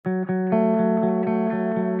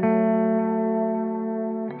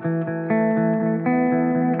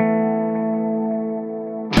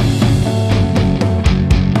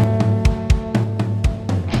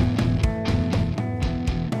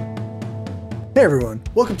Hey everyone,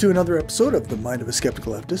 welcome to another episode of The Mind of a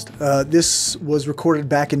Skeptical Leftist. This was recorded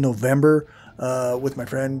back in November with my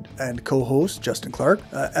friend and co-host, Justin Clark.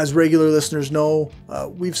 As regular listeners know,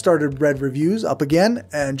 we've started Red Reviews up again,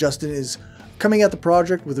 and Justin is coming at the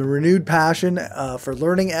project with a renewed passion for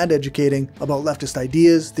learning and educating about leftist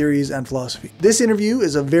ideas, theories, and philosophy. This interview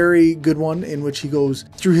is a very good one in which he goes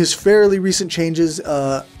through his fairly recent changes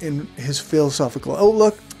in his philosophical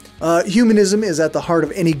outlook. Humanism is at the heart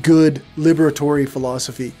of any good liberatory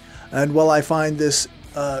philosophy, and while I find this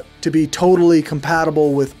to be totally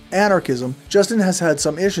compatible with anarchism, Justin has had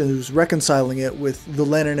some issues reconciling it with the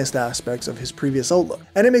Leninist aspects of his previous outlook.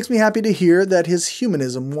 And it makes me happy to hear that his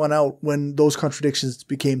humanism won out when those contradictions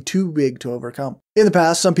became too big to overcome. In the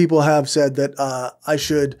past, some people have said that I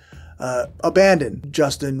should abandon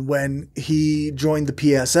Justin when he joined the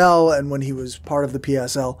PSL and when he was part of the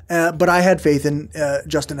PSL. But I had faith in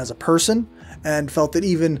Justin as a person and felt that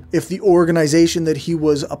even if the organization that he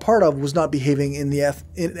was a part of was not behaving in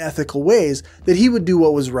in ethical ways, that he would do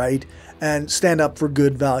what was right and stand up for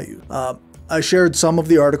good value. I shared some of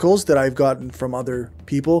the articles that I've gotten from other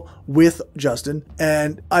people with Justin,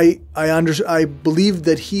 and I believed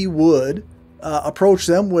that he would approach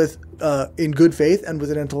them with in good faith and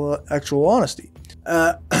with an intellectual honesty.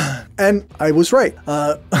 And I was right.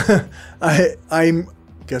 I'm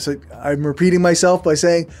repeating myself by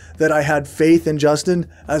saying that I had faith in Justin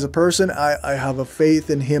as a person. I have a faith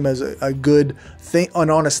in him as a good, an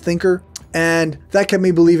honest thinker. And that kept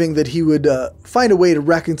me believing that he would find a way to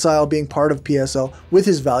reconcile being part of PSL with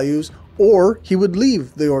his values, or he would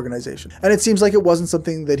leave the organization. And it seems like it wasn't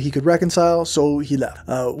something that he could reconcile, so he left,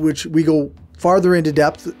 which we go farther into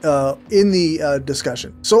depth in the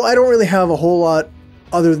discussion. So I don't really have a whole lot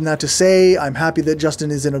other than that to say. I'm happy that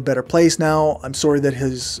Justin is in a better place now. I'm sorry that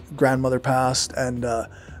his grandmother passed, and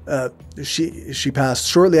she passed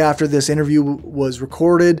shortly after this interview was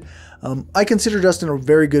recorded. I consider Justin a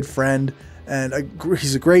very good friend, and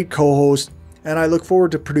he's a great co-host. And I look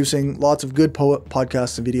forward to producing lots of good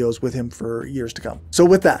podcasts and videos with him for years to come. So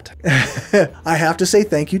with that, I have to say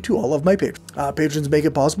thank you to all of my patrons. Patrons make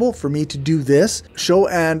it possible for me to do this show,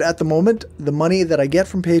 and at the moment, the money that I get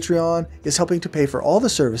from Patreon is helping to pay for all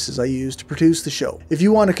the services I use to produce the show. If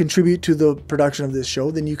you want to contribute to the production of this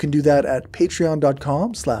show, then you can do that at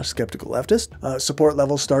patreon.com/skepticalleftist. Support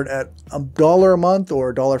levels start at $1 a month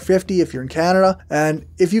or $1.50 if you're in Canada. And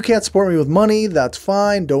if you can't support me with money, that's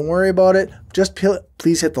fine. Don't worry about it. Just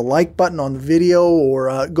please hit the like button on the video,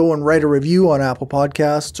 or go and write a review on Apple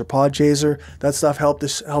Podcasts or Podchaser. That stuff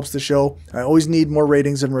helps the show. I always need more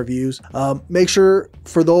ratings and reviews. Make sure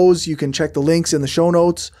for those you can check the links in the show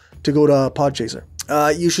notes to go to Podchaser.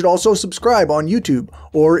 You should also subscribe on YouTube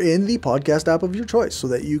or in the podcast app of your choice so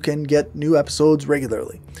that you can get new episodes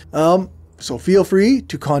regularly. So feel free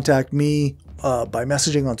to contact me by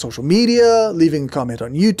messaging on social media, leaving a comment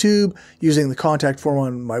on YouTube, using the contact form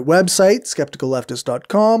on my website,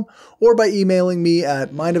 skepticalleftist.com, or by emailing me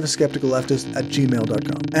at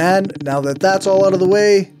mindofaskepticalleftist@gmail.com. And now that that's all out of the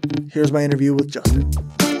way, here's my interview with Justin.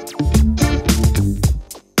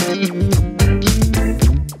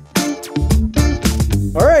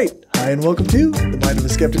 All right. Hi, and welcome to The Mind of a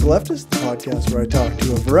Skeptical Leftist, the podcast where I talk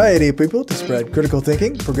to a variety of people to spread critical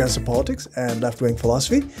thinking, progressive politics, and left-wing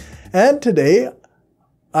philosophy. And today,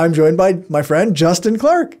 I'm joined by my friend, Justin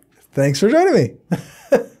Clark. Thanks for joining me.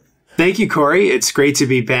 Thank you, Corey. It's great to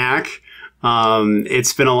be back.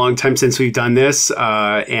 It's been a long time since we've done this,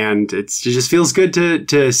 and it just feels good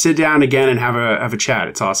to sit down again and have a chat.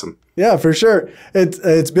 It's awesome. Yeah, for sure.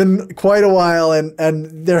 It's been quite a while, and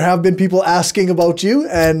there have been people asking about you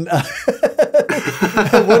and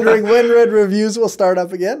wondering when Red Reviews will start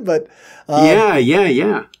up again. But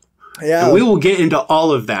yeah. And we will get into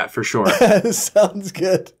all of that for sure. Sounds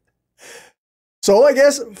good. So I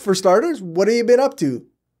guess for starters, what have you been up to?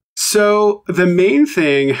 So the main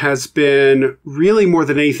thing has been, really more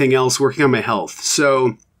than anything else, working on my health.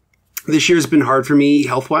 So this year's been hard for me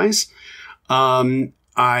health-wise. I've,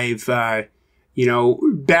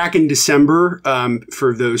 back in December,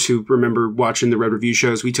 for those who remember watching the Red Review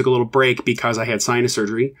shows, we took a little break because I had sinus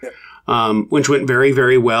surgery, which went very,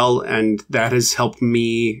 very well. And that has helped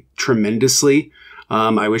me tremendously.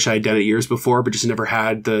 I wish I had done it years before, but just never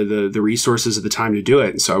had the resources at the time to do it.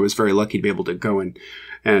 And so I was very lucky to be able to go and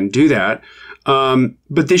do that.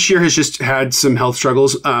 But this year has just had some health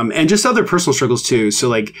struggles, and just other personal struggles too.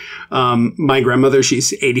 So my grandmother,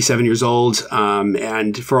 she's 87 years old.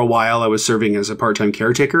 And for a while I was serving as a part-time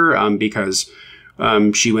caretaker, because,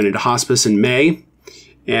 she went into hospice in May.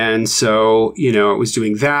 And so, I was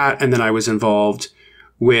doing that. And then I was involved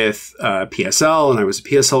with, PSL, and I was a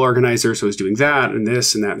PSL organizer. So I was doing that and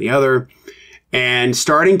this and that and the other. And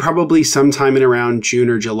starting probably sometime in around June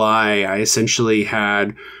or July, I essentially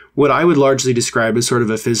had what I would largely describe as sort of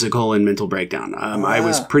a physical and mental breakdown. I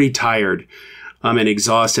was pretty tired and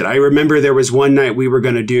exhausted. I remember there was one night we were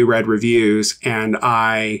going to do Red Reviews, and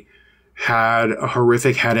I had a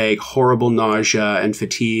horrific headache, horrible nausea and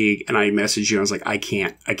fatigue. And I messaged you. I was like, I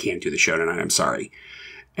can't do the show tonight. I'm sorry.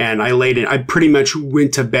 And I pretty much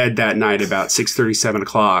went to bed that night about 6:30, 7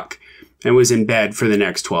 o'clock. And was in bed for the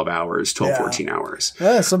next 12 hours, 14 hours.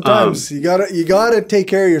 Yeah, sometimes you gotta take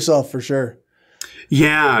care of yourself for sure.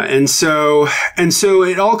 Yeah. And so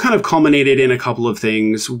it all kind of culminated in a couple of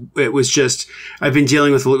things. It was just, I've been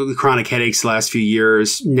dealing with chronic headaches the last few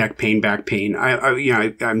years, neck pain, back pain.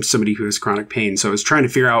 I'm somebody who has chronic pain. So I was trying to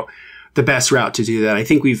figure out the best route to do that. I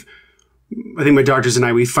think my doctors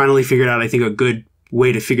and we finally figured out, I think, a good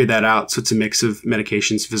way to figure that out. So it's a mix of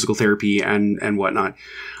medications, physical therapy, and whatnot.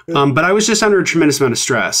 But I was just under a tremendous amount of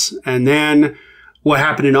stress. And then what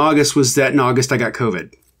happened in August was that in August I got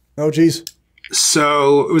COVID. Oh, geez.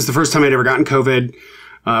 So it was the first time I'd ever gotten COVID.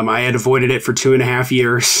 I had avoided it for 2.5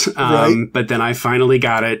 years. Right. But then I finally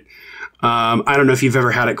got it. I don't know if you've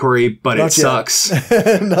ever had it, Corey, but Not it yet. sucks.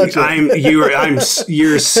 Not yet.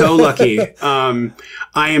 You're so lucky. I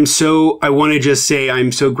want to just say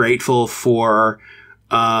I'm so grateful for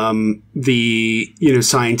the,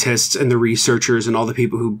 scientists and the researchers and all the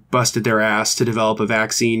people who busted their ass to develop a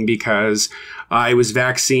vaccine, because I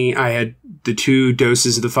had the 2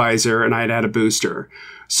 doses of the Pfizer and I had a booster.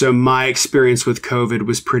 So my experience with COVID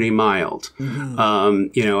was pretty mild. Mm-hmm.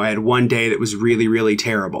 I had one day that was really, really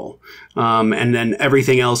terrible. And then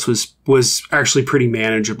everything else was actually pretty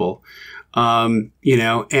manageable. And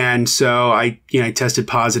so I tested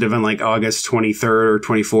positive on like August 23rd or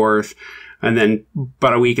 24th. And then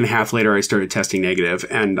about a week and a half later, I started testing negative,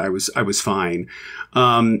 and I was fine.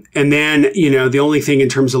 And then, the only thing in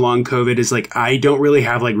terms of long COVID is like, I don't really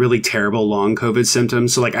have like really terrible long COVID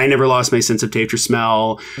symptoms. So like, I never lost my sense of taste or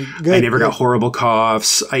smell. Good, I never got horrible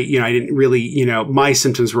coughs. I didn't really, my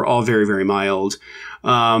symptoms were all very, very mild.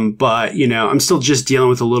 But I'm still just dealing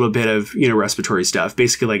with a little bit of, respiratory stuff.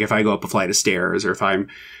 Basically, like if I go up a flight of stairs, or if I'm,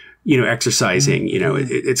 exercising,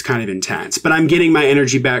 it's kind of intense, but I'm getting my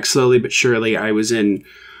energy back slowly but surely. I was in,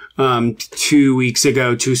 2 weeks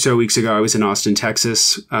ago, I was in Austin,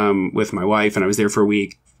 Texas, with my wife, and I was there for a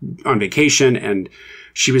week on vacation, and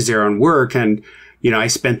she was there on work. And, I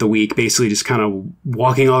spent the week basically just kind of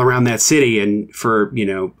walking all around that city and for,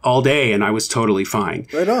 all day, and I was totally fine.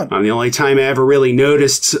 Right on. The only time I ever really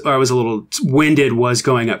noticed I was a little winded was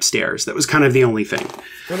going upstairs. That was kind of the only thing.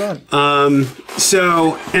 Right on.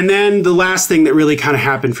 And then the last thing that really kind of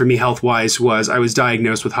happened for me health-wise was I was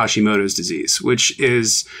diagnosed with Hashimoto's disease, which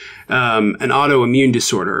is an autoimmune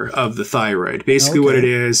disorder of the thyroid. Basically what it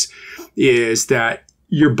is that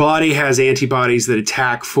your body has antibodies that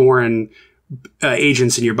attack foreign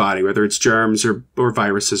agents in your body, whether it's germs or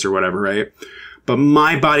viruses or whatever, right? But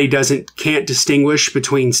my body can't distinguish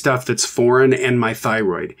between stuff that's foreign and my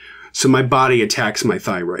thyroid. So my body attacks my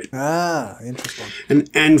thyroid. Ah, interesting.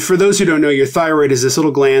 And for those who don't know, your thyroid is this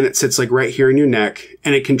little gland that sits like right here in your neck,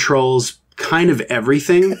 and it controls kind of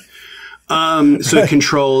everything. So it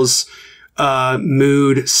controls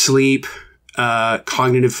mood, sleep,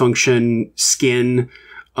 cognitive function, skin.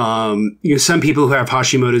 Some people who have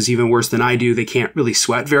Hashimoto's even worse than I do. They can't really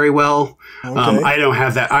sweat very well. Okay. I don't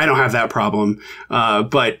have that problem.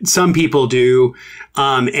 But some people do.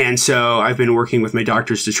 And so I've been working with my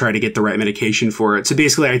doctors to try to get the right medication for it. So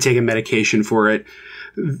basically I take a medication for it.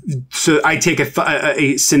 So I take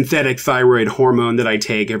a synthetic thyroid hormone that I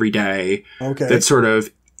take every day. Okay. That sort of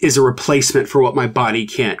is a replacement for what my body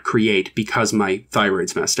can't create because my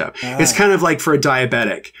thyroid's messed up. Ah. It's kind of like for a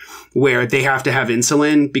diabetic where they have to have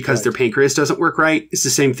insulin because their pancreas doesn't work right. It's the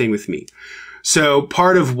same thing with me. So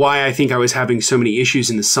part of why I think I was having so many issues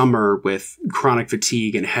in the summer with chronic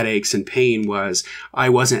fatigue and headaches and pain was I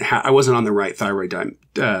wasn't on the right thyroid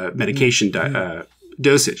medication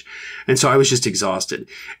dosage. And so I was just exhausted.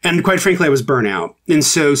 And quite frankly, I was burnt out. And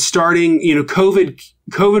so starting,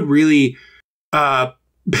 COVID really,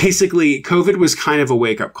 basically, COVID was kind of a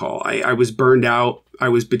wake-up call. I was burned out. I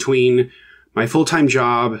was between my full-time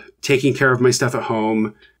job, taking care of my stuff at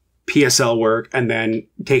home, PSL work, and then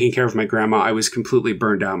taking care of my grandma. I was completely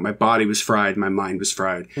burned out. My body was fried. My mind was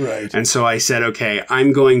fried. Right. And so I said, okay,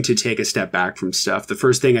 I'm going to take a step back from stuff. The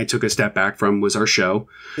first thing I took a step back from was our show.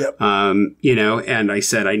 Yep. And I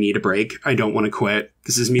said, I need a break. I don't want to quit.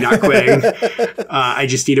 This is me not quitting. I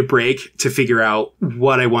just need a break to figure out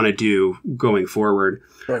what I want to do going forward.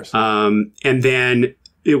 Of course. And then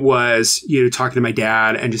it was, talking to my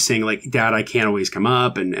dad and just saying like, Dad, I can't always come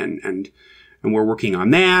up and and we're working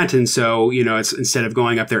on that. And so, you know, it's instead of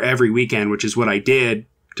going up there every weekend, which is what I did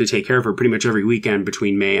to take care of her pretty much every weekend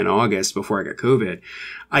between May and August before I got COVID,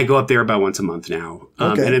 I go up there about once a month now.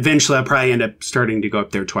 And eventually I'll probably end up starting to go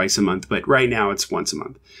up there twice a month, but right now it's once a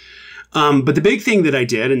month. But the big thing that I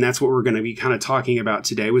did, and that's what we're going to be kind of talking about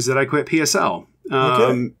today, was that I quit PSL.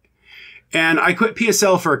 And I quit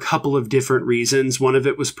PSL for a couple of different reasons. One of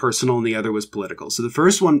it was personal and the other was political. So the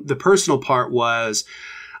first one, the personal part was,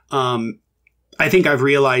 I think I've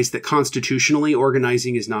realized that constitutionally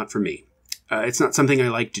organizing is not for me. It's not something I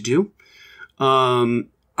like to do.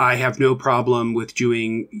 I have no problem with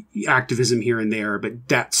doing activism here and there, but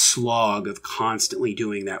that slog of constantly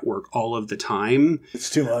doing that work all of the time, it's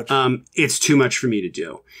too much. It's too much for me to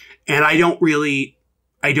do. And I don't really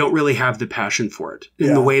have the passion for it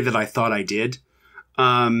in the way that I thought I did.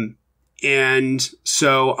 And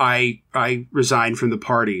so I resigned from the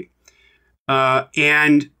party.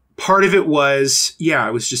 And part of it was,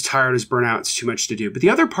 I was just tired. I was burnt out. It's too much to do. But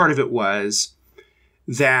the other part of it was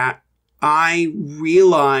that I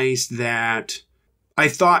realized that I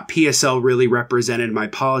thought PSL really represented my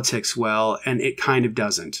politics well, and it kind of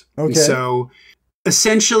doesn't. Okay. And so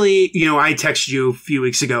essentially, you know, I texted you a few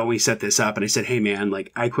weeks ago when we set this up, and I said, hey, man,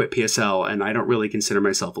 like, I quit PSL, and I don't really consider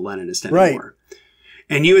myself a Leninist anymore. Right.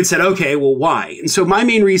 And you had said, okay, well, why? And so my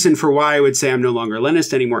main reason for why I would say I'm no longer a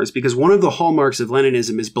Leninist anymore is because one of the hallmarks of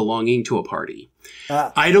Leninism is belonging to a party.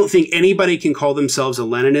 I don't think anybody can call themselves a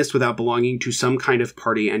Leninist without belonging to some kind of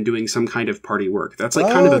party and doing some kind of party work. That's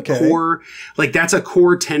like kind of a core, like that's a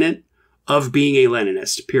core tenet of being a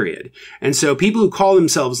Leninist, period. And so people who call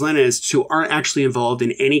themselves Leninists who aren't actually involved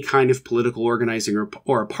in any kind of political organizing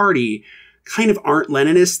or a party kind of aren't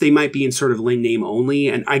Leninists. They might be in sort of Len name only.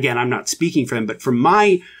 And again, I'm not speaking for them, but from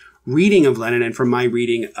my reading of Lenin and from my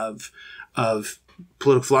reading of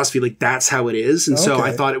political philosophy, like that's how it is. And so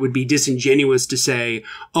I thought it would be disingenuous to say,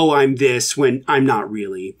 oh, I'm this when I'm not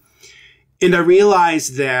really. And I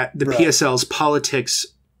realized that the PSL's politics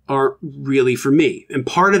aren't really for me. And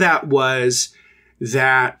part of that was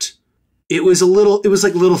that it was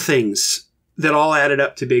like little things that all added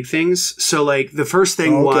up to big things. So like the first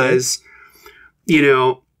thing was, you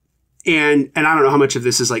know, and I don't know how much of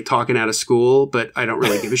this is like talking out of school, but I don't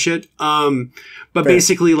really give a shit. But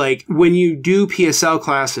basically, like when you do PSL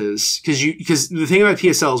classes, because the thing about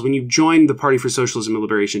PSL is when you join the Party for Socialism and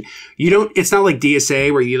Liberation, it's not like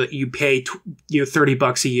DSA where you pay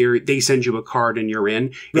 $30 a year, they send you a card and you're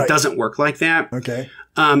in. It doesn't work like that. Okay.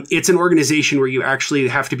 It's an organization where you actually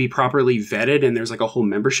have to be properly vetted, and there's like a whole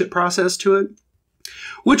membership process to it,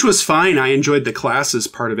 which was fine. I enjoyed the classes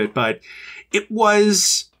part of it, but it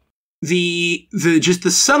was just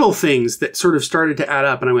the subtle things that sort of started to add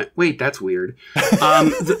up. And I went, wait, that's weird.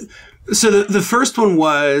 So the first one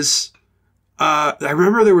was, I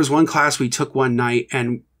remember there was one class we took one night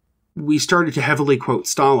and we started to heavily quote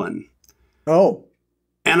Stalin. Oh.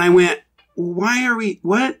 And I went, why are we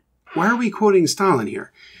quoting Stalin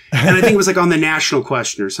here? And I think it was like on the national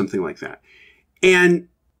question or something like that. And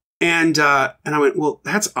I went, well,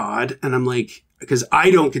 that's odd. And I'm like, because I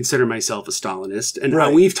don't consider myself a Stalinist. And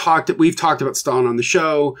we've talked about Stalin on the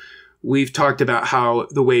show. We've talked about how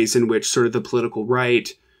the ways in which sort of the political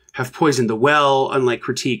right have poisoned the well, unlike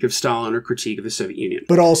critique of Stalin or critique of the Soviet Union.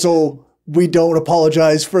 But also, we don't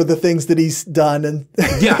apologize for the things that he's done. And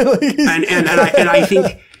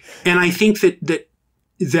I think that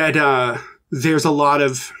there's a lot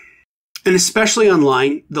of, and especially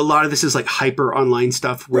online, a lot of this is like hyper online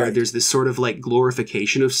stuff where there's this sort of like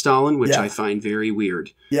glorification of Stalin, which I find very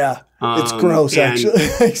weird. Yeah. It's gross, actually.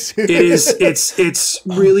 It's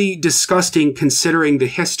really disgusting considering the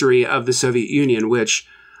history of the Soviet Union, which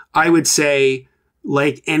I would say,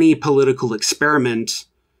 like any political experiment,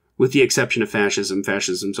 with the exception of fascism,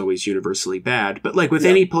 fascism's always universally bad. But like with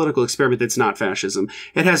any political experiment that's not fascism,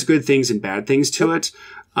 it has good things and bad things to it.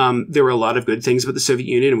 There were a lot of good things about the Soviet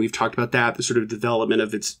Union, and we've talked about that, the sort of development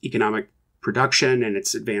of its economic production and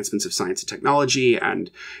its advancements of science and technology, and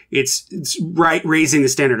it's raising the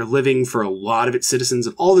standard of living for a lot of its citizens,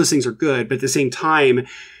 and all those things are good. But at the same time,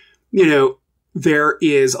 you know, there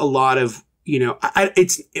is a lot of, you know,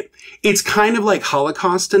 it's kind of like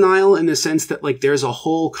Holocaust denial in the sense that like there's a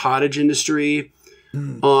whole cottage industry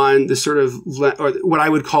on the sort of, or what I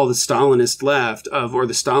would call the Stalinist left or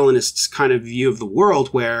the Stalinists kind of view of the world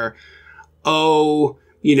where, oh,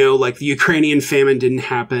 you know, like the Ukrainian famine didn't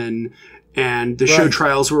happen and the show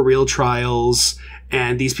trials were real trials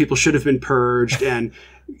and these people should have been purged and,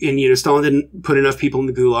 you know, Stalin didn't put enough people in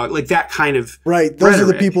the gulag, like that kind of Those rhetoric. Are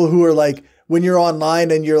the people who are like, when you're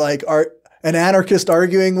online and you're like, an anarchist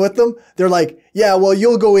arguing with them, they're like, yeah, well,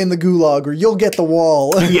 you'll go in the gulag or you'll get the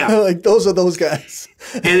wall. Yeah. Like those are those guys.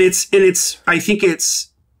 I think it's,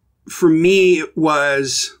 for me, it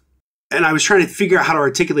was, and I was trying to figure out how to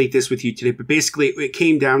articulate this with you today, but basically it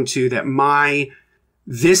came down to that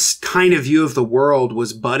this kind of view of the world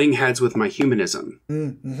was butting heads with my humanism.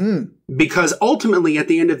 Mm-hmm. Because ultimately, at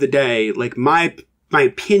the end of the day, like my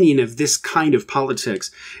opinion of this kind of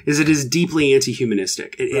politics is it is deeply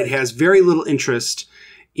anti-humanistic. It has very little interest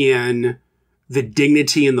in the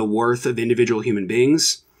dignity and the worth of individual human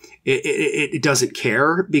beings. It doesn't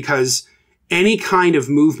care, because any kind of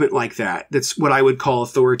movement like that's what I would call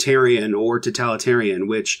authoritarian or totalitarian,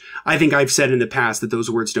 which I think I've said in the past that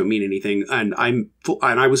those words don't mean anything. And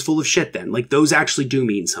I was full of shit then. Like, those actually do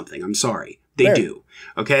mean something. I'm sorry. They do.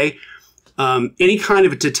 Okay. Any kind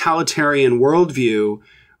of a totalitarian worldview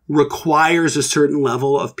requires a certain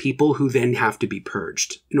level of people who then have to be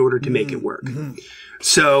purged in order to make it work. Mm-hmm.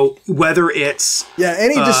 So whether it's... Yeah,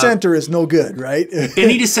 any dissenter is no good, right?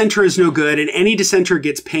 Any dissenter is no good, and any dissenter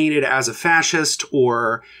gets painted as a fascist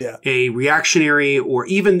or a reactionary, or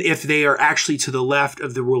even if they are actually to the left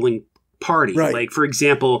of the ruling party. Right. Like, for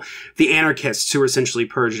example, the anarchists who were essentially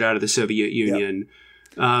purged out of the Soviet Union,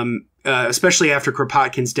 especially after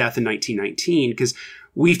Kropotkin's death in 1919, because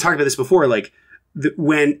we've talked about this before, like,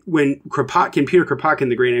 when Peter Kropotkin,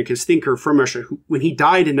 the great anarchist thinker from Russia, when he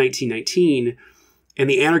died in 1919, and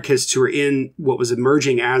the anarchists who were in what was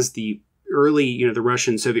emerging as the early, the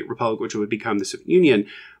Russian Soviet Republic, which would become the Soviet Union,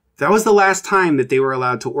 that was the last time that they were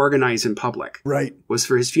allowed to organize in public. Right. Was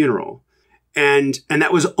for his funeral. And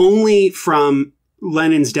that was only from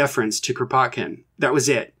Lenin's deference to Kropotkin. That was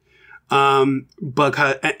it. And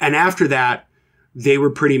after that, they were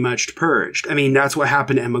pretty much purged. I mean, that's what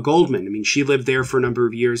happened to Emma Goldman. I mean, she lived there for a number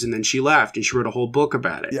of years and then she left, and she wrote a whole book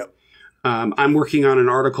about it. Yep. I'm working on an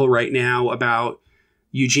article right now about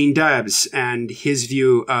Eugene Debs and his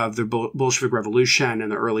view of the Bolshevik Revolution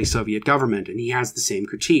and the early Soviet government. And he has the same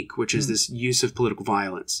critique, which is this use of political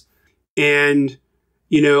violence. And,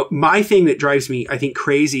 my thing that drives me, I think,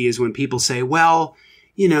 crazy is when people say, well,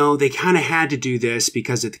 they kind of had to do this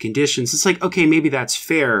because of the conditions. It's like, okay, maybe that's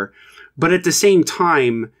fair. But at the same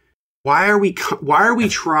time, why are we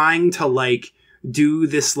trying to, like, do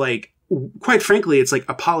this, like, quite frankly, it's like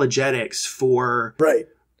apologetics for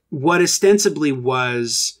what ostensibly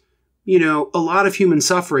was, a lot of human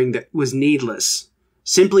suffering that was needless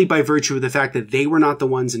simply by virtue of the fact that they were not the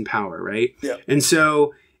ones in power, right? Yeah. And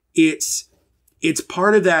so it's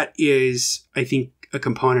part of that is, I think, a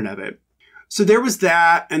component of it. So there was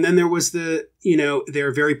that, and then there was they're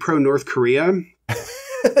very pro North Korea.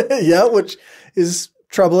 Yeah, which is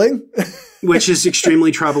troubling. Which is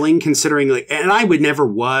extremely troubling, considering, like, and I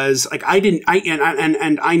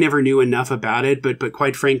never knew enough about it, but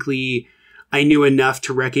quite frankly, I knew enough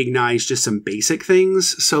to recognize just some basic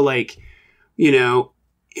things. So, like,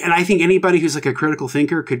 and I think anybody who's like a critical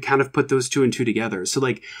thinker could kind of put those two and two together. So,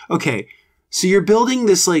 like, okay, so you're building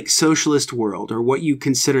this, like, socialist world, or what you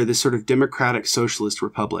consider this sort of democratic socialist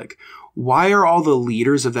republic. Why are all the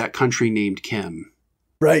leaders of that country named Kim?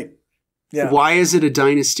 Right. Yeah. Why is it a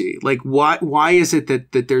dynasty? Like, why is it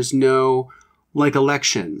that there's no, like,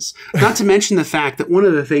 elections? Not to mention the fact that one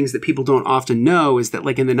of the things that people don't often know is that,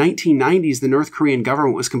 like, in the 1990s, the North Korean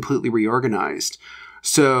government was completely reorganized.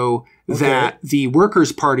 So that the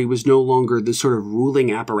Workers' Party was no longer the sort of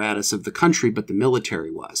ruling apparatus of the country, but the military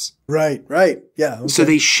was. Right. Yeah. Okay. So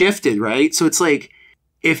they shifted, right? So it's like,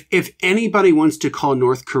 if anybody wants to call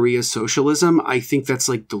North Korea socialism, I think that's,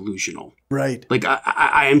 like, delusional. Right. Like,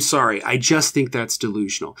 I am sorry. I just think that's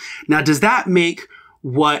delusional. Now, does that make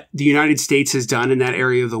what the United States has done in that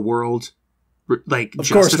area of the world, like,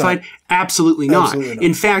 justified? Absolutely not.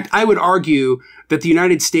 In fact, I would argue that the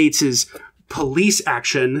United States' police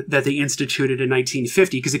action that they instituted in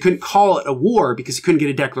 1950, because they couldn't call it a war because they couldn't get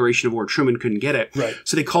a declaration of war. Truman couldn't get it. Right.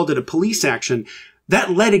 So they called it a police action.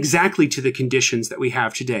 That led exactly to the conditions that we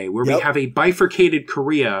have today, where we have a bifurcated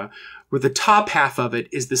Korea, where the top half of it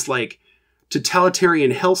is this, like,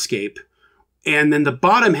 totalitarian hellscape, and then the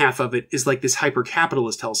bottom half of it is, like, this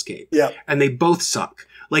hyper-capitalist hellscape. Yeah. And they both suck.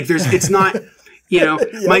 Like, it's not,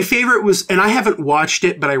 my favorite was, and I haven't watched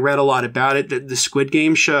it, but I read a lot about it, the Squid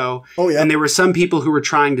Game show. Oh, yeah. And there were some people who were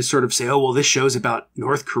trying to sort of say, oh, well, this show's about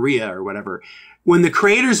North Korea or whatever. When the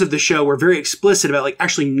creators of the show were very explicit about, like,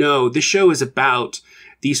 actually, no, this show is about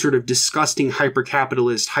the sort of disgusting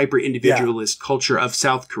hyper-capitalist, hyper-individualist culture of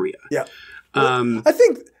South Korea. Yeah. I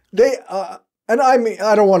think they, and I mean,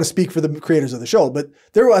 I don't want to speak for the creators of the show, but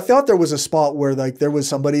I thought there was a spot where, like, there was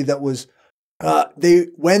somebody that was,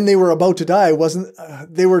 when they were about to die,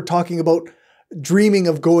 they were talking about dreaming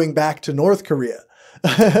of going back to North Korea.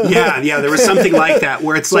 Yeah, there was something like that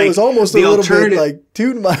where it's so like it's almost a little bit like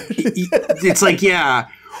too much. It's like, yeah.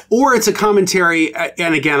 Or it's a commentary,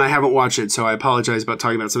 and again, I haven't watched it, so I apologize about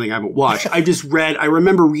talking about something I haven't watched. I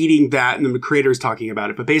remember reading that, and the creators talking about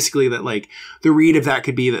it, but basically that, like, the read of that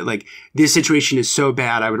could be that, like, this situation is so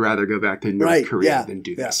bad, I would rather go back to North Korea than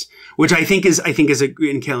do this. Which I think is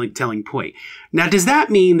a telling point. Now, does that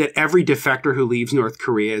mean that every defector who leaves North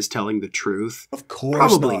Korea is telling the truth? Of course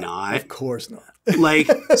Probably not. Of course not. Like,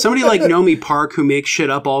 somebody like Nomi Park who makes shit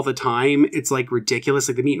up all the time, it's like ridiculous.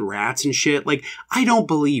 Like, they're eating rats and shit. Like, I don't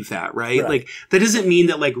believe that, right? Like, that doesn't mean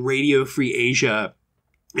that, like, Radio Free Asia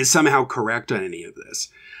is somehow correct on any of this.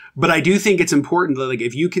 But I do think it's important that, like,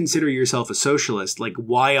 if you consider yourself a socialist, like,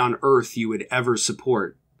 why on earth you would ever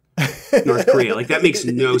support North Korea? Like, that makes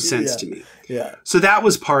no sense to me. Yeah. So that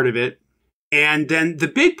was part of it. And then the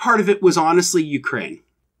big part of it was honestly Ukraine.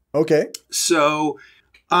 Okay. So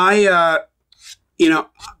I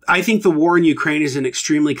think the war in Ukraine is an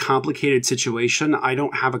extremely complicated situation. I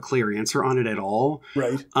don't have a clear answer on it at all.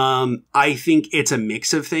 Right. I think it's a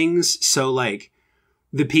mix of things. So, like,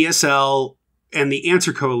 the PSL and the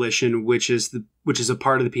Answer Coalition, which is a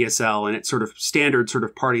part of the PSL, and its sort of standard sort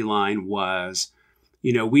of party line was,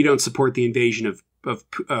 we don't support the invasion of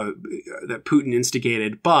that Putin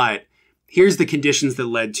instigated, but here's the conditions that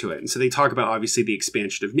led to it. And so they talk about, obviously, the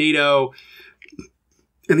expansion of NATO,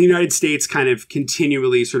 and the United States kind of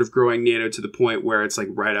continually sort of growing NATO to the point where it's like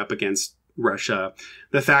right up against Russia.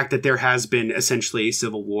 The fact that there has been essentially a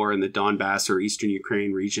civil war in the Donbass or Eastern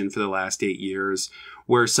Ukraine region for the last 8 years,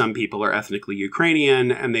 where some people are ethnically Ukrainian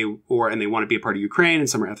and they want to be a part of Ukraine, and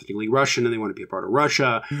some are ethnically Russian and they want to be a part of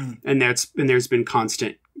Russia. And there's been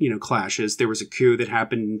constant, clashes. There was a coup that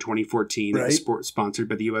happened in 2014 that was sponsored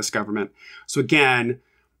by the U.S. government. So again,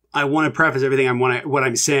 I want to preface everything what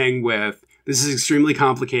I'm saying with, this is extremely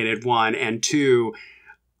complicated, one, and two,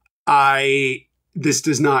 this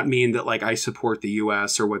does not mean that, like, I support the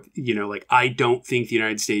U.S. or what, like, I don't think the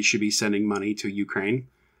United States should be sending money to Ukraine.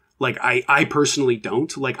 Like, I personally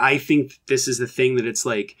don't. Like, I think this is the thing that it's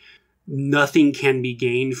like, nothing can be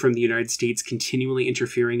gained from the United States continually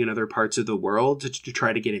interfering in other parts of the world to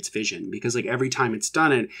try to get its vision. Because, like, every time it's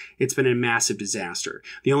done it, it's been a massive disaster.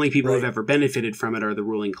 The only people who have ever benefited from it are the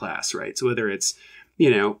ruling class, right? So whether it's,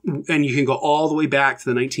 and you can go all the way back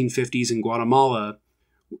to the 1950s in Guatemala,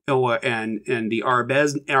 and the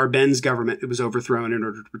Arbenz government that was overthrown in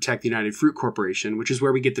order to protect the United Fruit Corporation, which is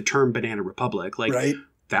where we get the term Banana Republic. Like,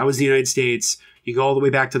 that was the United States. You go all the way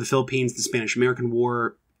back to the Philippines, the Spanish-American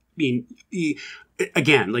War. I mean,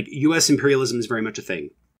 again, like, U.S. imperialism is very much a thing.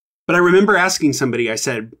 But I remember asking somebody, I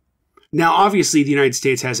said, now, obviously, the United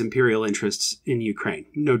States has imperial interests in Ukraine,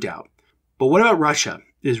 no doubt. But what about Russia?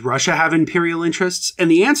 Does Russia have imperial interests? And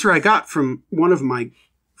the answer I got from one of my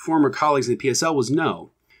former colleagues in the PSL was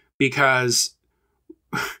no. Because,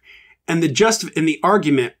 and the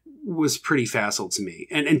argument was pretty facile to me,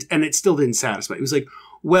 and it still didn't satisfy. It was like,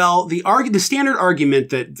 well, the standard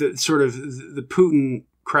argument that the Putin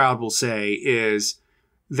crowd will say is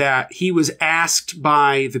that he was asked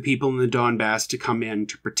by the people in the Donbass to come in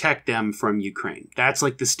to protect them from Ukraine. That's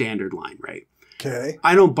like the standard line, right? Okay.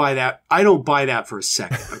 I don't buy that. I don't buy that for a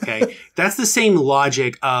second. Okay. That's the same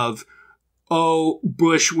logic of,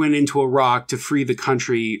 Bush went into Iraq to free the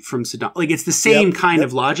country from Saddam. Like, it's the same kind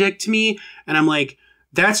of logic to me. And I'm like,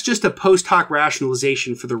 that's just a post hoc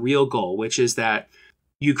rationalization for the real goal, which is that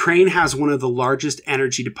Ukraine has one of the largest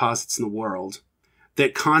energy deposits in the world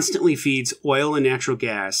that constantly feeds oil and natural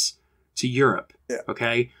gas to Europe. Yeah.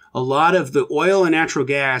 Okay. A lot of the oil and natural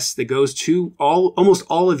gas that goes to almost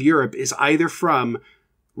all of Europe is either from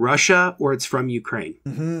Russia or it's from Ukraine.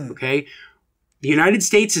 Mm-hmm. Okay. The United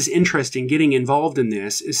States' interest in getting involved in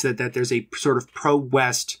this is that there's a sort of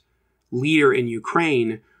pro-West leader in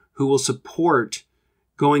Ukraine who will support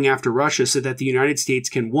going after Russia so that the United States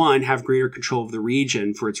can, one, have greater control of the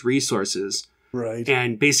region for its resources. Right.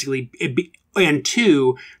 And basically, and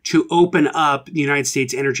two, to open up the United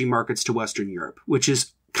States energy markets to Western Europe, which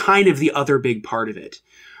is kind of the other big part of it.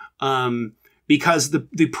 Because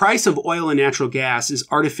the price of oil and natural gas is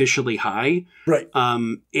artificially high. Right.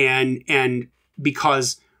 And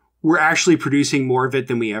because we're actually producing more of it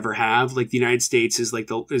than we ever have. Like, the United States is like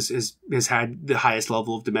has had the highest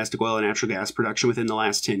level of domestic oil and natural gas production within the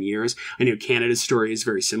last 10 years. I know Canada's story is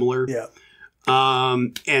very similar. Yeah.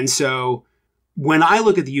 And so when I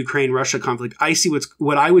look at the Ukraine-Russia conflict, I see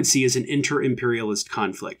what I would see as an inter-imperialist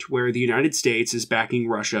conflict where the United States is backing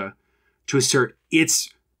Russia to assert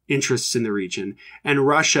its interests in the region, and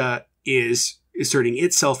Russia is asserting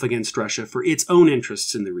itself against Russia for its own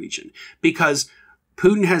interests in the region, because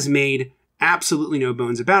Putin has made absolutely no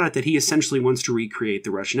bones about it that he essentially wants to recreate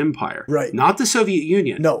the Russian Empire. Right. Not the Soviet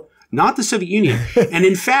Union. No. Not the Soviet Union. And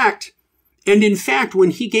in fact,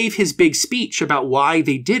 when he gave his big speech about why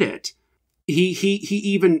they did it, he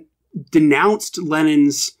even denounced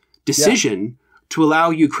Lenin's decision to allow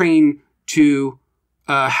Ukraine to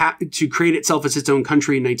create itself as its own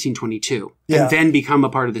country in 1922 and then become a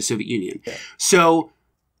part of the Soviet Union. Yeah. So,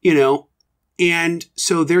 and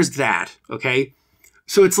so there's that. Okay.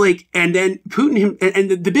 So it's like, and then Putin,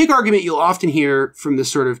 and the big argument you'll often hear from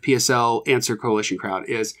this sort of PSL answer coalition crowd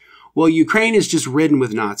is, well, Ukraine is just ridden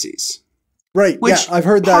with Nazis. Right. Which I've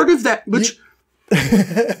heard that. Part of that, which,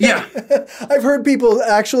 yeah. I've heard people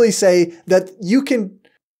actually say that you can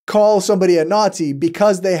call somebody a Nazi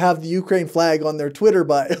because they have the Ukraine flag on their Twitter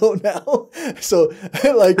bio now. So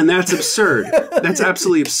and that's absurd. That's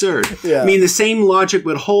absolutely absurd. Yeah. I mean, the same logic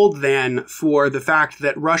would hold then for the fact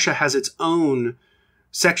that Russia has its own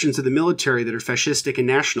sections of the military that are fascistic and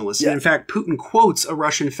nationalist. Yeah. And in fact, Putin quotes a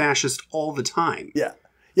Russian fascist all the time. Yeah.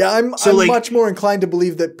 Yeah, I'm much more inclined to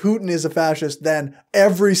believe that Putin is a fascist than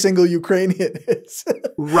every single Ukrainian is.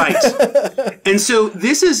 Right. And so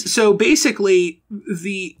basically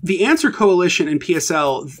the Answer Coalition and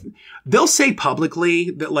PSL, they'll say publicly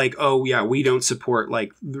that like, oh yeah, we don't support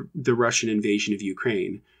like the Russian invasion of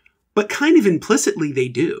Ukraine. But kind of implicitly they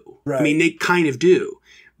do. Right. I mean, they kind of do.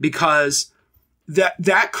 Because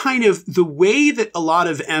that kind of the way that a lot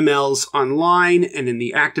of MLs online and in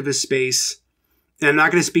the activist space, and I'm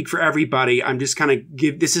not going to speak for everybody, I'm just kind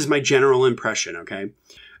of this is my general impression, okay,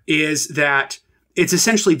 is that it's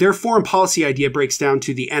essentially their foreign policy idea breaks down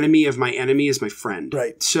to the enemy of my enemy is my friend.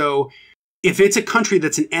 Right. So if it's a country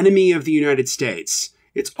that's an enemy of the United States,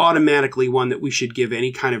 it's automatically one that we should give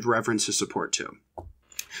any kind of reverence or support to.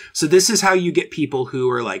 So this is how you get people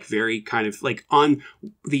who are like very kind of like on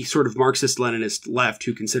the sort of Marxist-Leninist left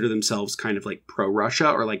who consider themselves kind of like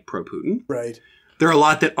pro-Russia or like pro-Putin. Right. There are a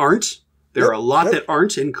lot that aren't. There are a lot that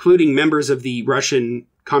aren't, including members of the Russian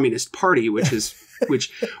Communist Party,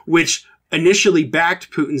 which initially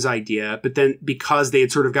backed Putin's idea, but then because they had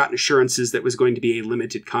sort of gotten assurances that was going to be a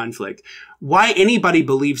limited conflict. Why anybody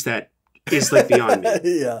believes that is like beyond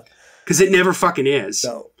me. Yeah. Because it never fucking is.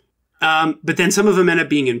 No. But then some of them end up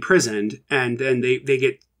being imprisoned, and then they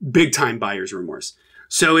get big time buyer's remorse.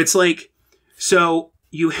 So it's like,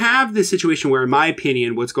 you have this situation where, in my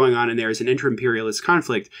opinion, what's going on in there is an inter-imperialist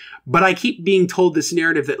conflict. But I keep being told this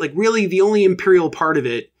narrative that, like, really the only imperial part of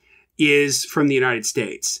it is from the United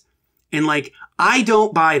States. And, like, I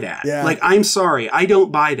don't buy that. Yeah. Like, I'm sorry. I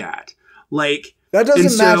don't buy that. Like, that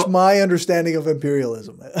doesn't match my understanding of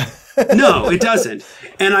imperialism. No, it doesn't.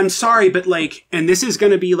 And I'm sorry, but, like, and this is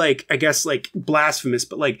going to be, like, I guess, like, blasphemous,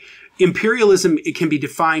 but, like, imperialism, it can be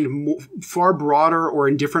defined far broader or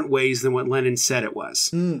in different ways than what Lenin said it was.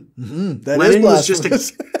 Mm-hmm. Lenin was just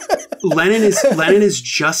Lenin is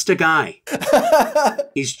just a guy.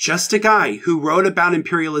 He's just a guy who wrote about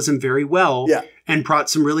imperialism very well and brought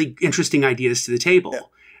some really interesting ideas to the table. Yeah.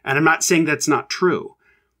 And I'm not saying that's not true,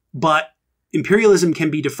 but imperialism can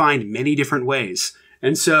be defined many different ways.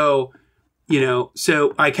 And so,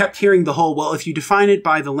 so I kept hearing the whole, well, if you define it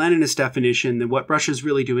by the Leninist definition, then what Russia's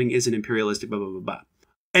really doing isn't imperialistic, blah, blah, blah, blah.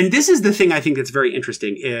 And this is the thing I think that's very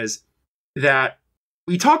interesting is that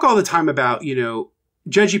we talk all the time about,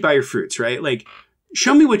 judge you by your fruits, right? Like,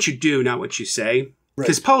 show me what you do, not what you say.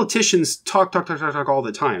 Because politicians talk all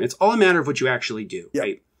the time. It's all a matter of what you actually do,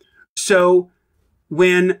 right? So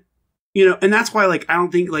when, and that's why, like, I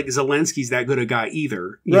don't think, like, Zelensky's that good a guy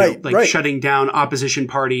either. You know, shutting down opposition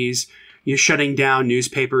parties, shutting down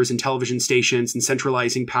newspapers and television stations and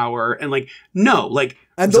centralizing power. And, like, no, like,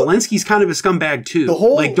 and Zelensky's kind of a scumbag too. The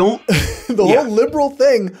whole, like, don't the whole liberal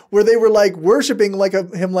thing where they were like worshiping him like a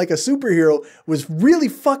superhero was really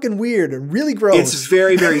fucking weird and really gross. It's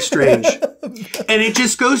very, very strange. And it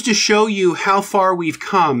just goes to show you how far we've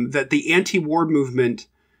come, that the anti-war movement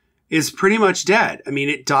is pretty much dead. I mean,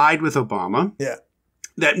 it died with Obama. Yeah.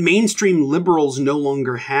 That mainstream liberals no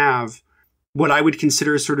longer have what I would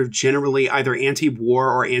consider sort of generally either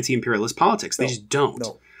anti-war or anti-imperialist politics. They just don't.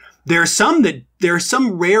 No. There are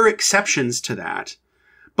some rare exceptions to that,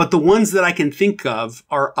 but the ones that I can think of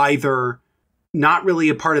are either not really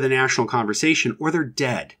a part of the national conversation or they're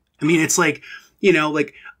dead. I mean, it's like,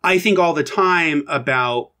 like I think all the time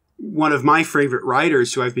about one of my favorite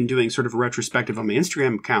writers who I've been doing sort of a retrospective on my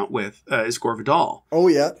Instagram account with is Gore Vidal. Oh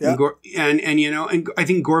yeah. Yeah. And I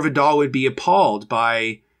think Gore Vidal would be appalled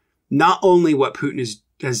by not only what Putin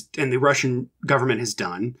has and the Russian government has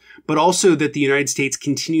done, but also that the United States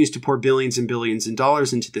continues to pour billions and billions of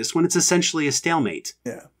dollars into this when it's essentially a stalemate.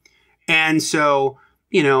 Yeah. And so,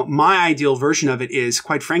 you know, my ideal version of it is,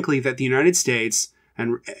 quite frankly, that the United States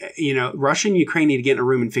and, you know, Russia and Ukraine need to get in a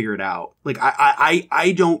room and figure it out. Like,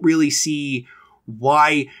 I don't really see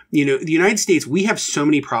why, you know, the United States, we have so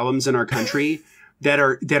many problems in our country that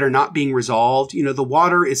are not being resolved. You know, the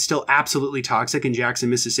water is still absolutely toxic in Jackson,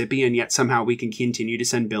 Mississippi, and yet somehow we can continue to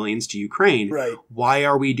send billions to Ukraine. Right. Why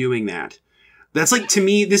are we doing that? That's like, to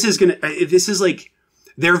me, this is like,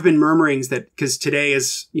 there have been murmurings that, because today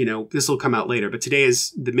is, you know, this will come out later, but today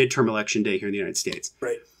is the midterm election day here in the United States.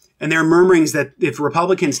 Right. And there are murmurings that if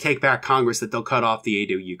Republicans take back Congress, that they'll cut off the aid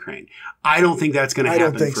to Ukraine. I don't think that's going to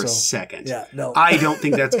happen for a second. Yeah, no. I don't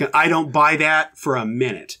think that's going to, I don't buy that for a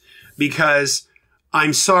minute, because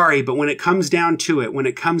I'm sorry, but when it comes down to it, when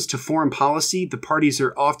it comes to foreign policy, the parties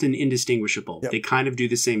are often indistinguishable. Yep. They kind of do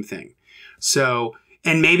the same thing. So,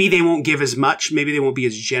 and maybe they won't give as much, maybe they won't be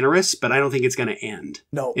as generous, but I don't think it's going to end.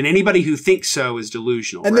 No. And anybody who thinks so is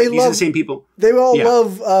delusional. And right? these are the same people. They all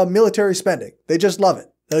love military spending. They just love it.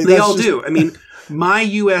 Like, they all do. I mean, my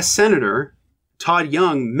U.S. Senator, Todd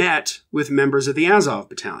Young, met with members of the Azov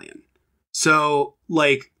Battalion. So,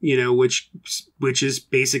 like, you know, which is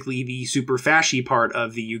basically the super fasci part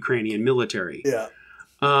of the Ukrainian military. Yeah.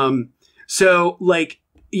 So, like,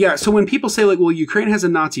 yeah. So when people say, like, well, Ukraine has a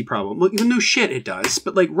Nazi problem, well, no shit, it does.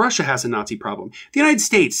 But, like, Russia has a Nazi problem. The United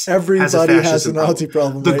States has a fascism Nazi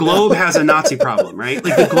problem. The globe has a Nazi problem, right?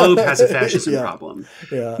 Like, the globe has a fascism problem.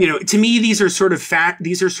 Yeah. You know, to me, these are sort of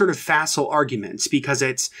facile arguments, because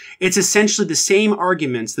it's essentially the same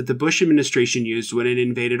arguments that the Bush administration used when it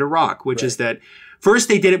invaded Iraq, which is that first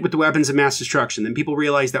they did it with the weapons of mass destruction. Then people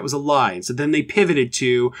realized that was a lie. So then they pivoted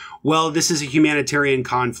to, well, this is a humanitarian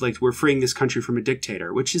conflict. We're freeing this country from a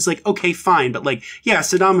dictator, which is like, okay, fine. But like, yeah,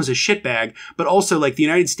 Saddam was a shitbag, but also like the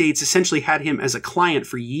United States essentially had him as a client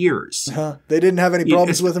for years. They didn't have any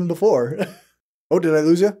problems with him before. Oh, did I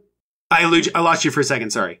lose you? I lost you for a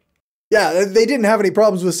second. Sorry. Yeah, they didn't have any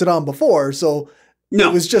problems with Saddam before, so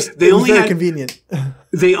no, it was just very convenient.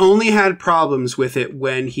 They only had problems with it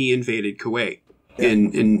when he invaded Kuwait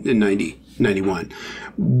in 91,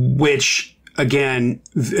 which again,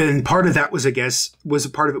 and part of that was, I guess, was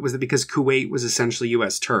that because Kuwait was essentially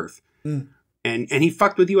U.S. turf, and he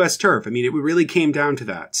fucked with U.S. turf. I mean, it really came down to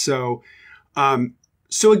that. So,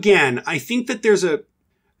 so again, I think that there's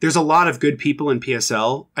a lot of good people in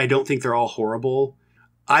PSL. I don't think they're all horrible.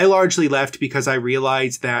 I largely left because I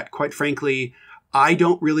realized that, quite frankly, I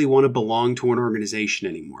don't really want to belong to an organization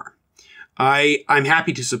anymore. I'm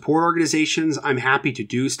happy to support organizations. I'm happy to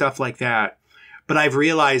do stuff like that. But I've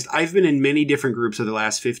realized I've been in many different groups over the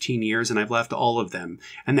last 15 years, and I've left all of them.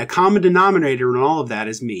 And the common denominator in all of that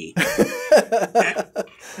is me.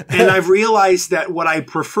 And I've realized that what I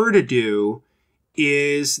prefer to do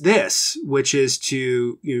is this, which is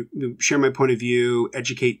to share my point of view,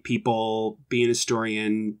 educate people, be an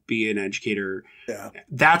historian, be an educator. Yeah.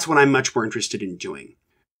 That's what I'm much more interested in doing.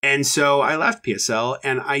 And so I left PSL,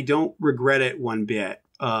 and I don't regret it one bit.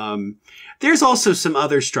 There's also some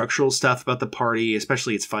other structural stuff about the party,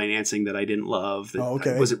 especially its financing, that I didn't love,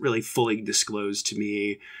 that wasn't really fully disclosed to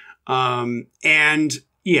me. And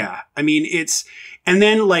yeah, I mean, and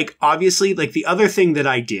then like, obviously, like the other thing that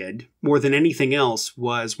I did more than anything else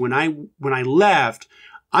was when I left,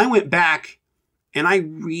 I went back and I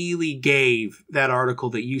really gave that article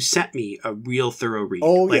that you sent me a real thorough read.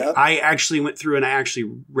 Oh, like, yeah. I actually went through and I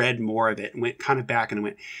actually read more of it and went kind of back and I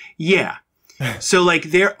went, yeah. So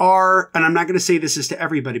like there are, and I'm not going to say this is to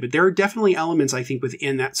everybody, but there are definitely elements, I think,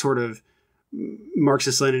 within that sort of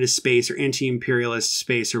Marxist-Leninist space or anti-imperialist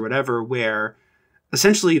space or whatever, where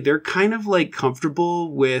essentially they're kind of like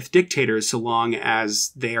comfortable with dictators so long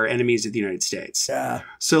as they are enemies of the United States. Yeah.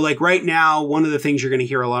 So like right now, one of the things you're going to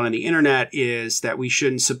hear a lot on the internet is that we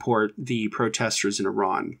shouldn't support the protesters in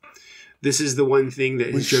Iran. This is the one thing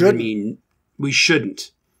that has driven me. We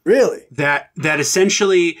shouldn't. Really? That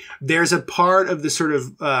essentially there's a part of the sort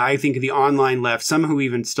of, I think, the online left, some who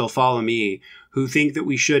even still follow me, who think that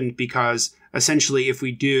we shouldn't, because essentially if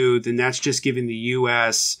we do, then that's just giving the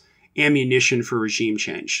U.S. ammunition for regime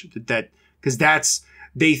change. Because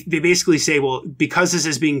they basically say, well, because this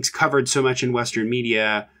is being covered so much in Western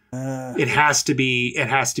media, it has to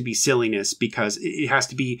be silliness, because it has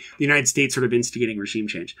to be the United States sort of instigating regime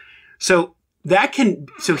change. So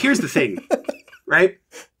here's the thing, right?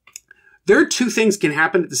 There are two things can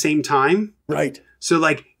happen at the same time. Right. So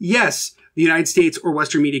like, yes, the United States or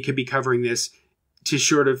Western media could be covering this to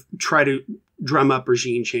sort of try to drum up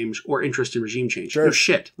regime change or interest in regime change. Sure. No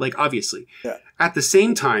shit. Like, obviously. Yeah. At the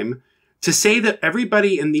same time, to say that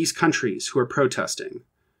everybody in these countries who are protesting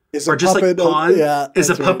are just like a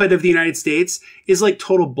puppet of the United States is like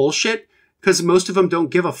total bullshit, because most of them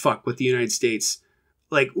don't give a fuck what the United States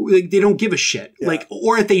Like they don't give a shit. Yeah. Like,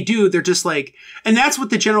 or if they do, they're just like, and that's what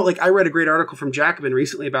the general, like I read a great article from Jacobin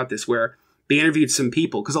recently about this, where they interviewed some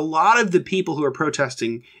people, because a lot of the people who are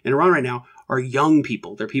protesting in Iran right now are young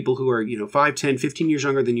people. They're people who are, 5, 10, 15 years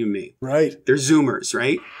younger than you and me. Right. They're Zoomers,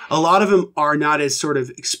 right? A lot of them are not as sort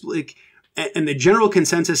of, and the general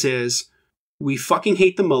consensus is, we fucking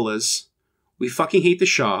hate the mullahs, we fucking hate the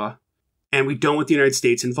Shah, and we don't want the United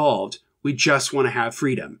States involved. We just want to have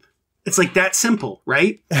freedom. It's like that simple,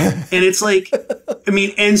 right? And it's like,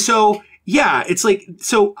 and so, yeah, it's like,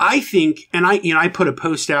 so I think, and I put a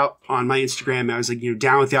post out on my Instagram. I was like,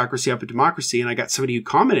 down with theocracy, up with democracy. And I got somebody who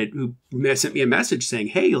commented, who sent me a message saying,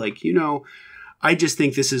 hey, like, I just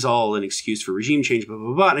think this is all an excuse for regime change, blah,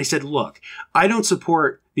 blah, blah. And I said, look, I don't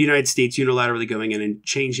support the United States unilaterally going in and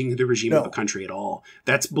changing the regime of a country at all.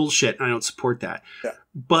 That's bullshit. And I don't support that. Yeah.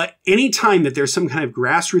 But anytime that there's some kind of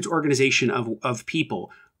grassroots organization of people,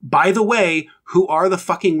 by the way, who are the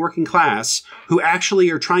fucking working class, who actually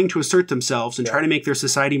are trying to assert themselves and try to make their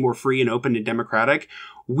society more free and open and democratic,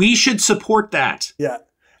 we should support that. Yeah.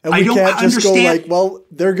 And we can't just go like, well,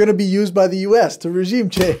 they're going to be used by the U.S. to regime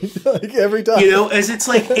change like every time. As it's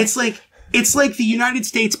like the United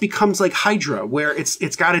States becomes like Hydra, where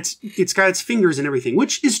it's got its fingers and everything,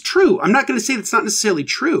 which is true. I'm not going to say that's not necessarily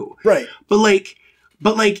true. Right. But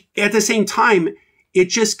at the same time, it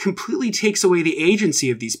just completely takes away the agency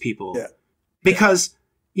of these people. Yeah. Because,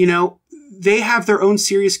 they have their own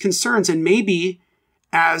serious concerns, and maybe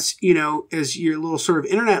as your little sort of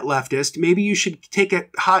internet leftist, maybe you should take a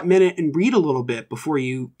hot minute and read a little bit before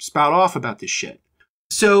you spout off about this shit.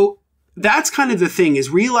 So that's kind of the thing, is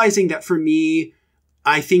realizing that for me,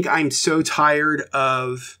 I think I'm so tired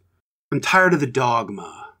of the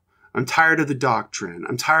dogma. I'm tired of the doctrine.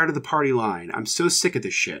 I'm tired of the party line. I'm so sick of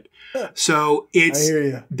this shit. So it's, I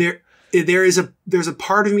hear you. There's a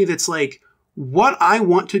part of me that's like, what I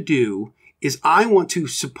want to do is I want to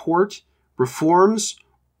support reforms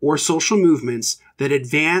or social movements that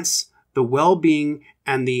advance the well-being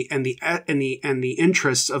and the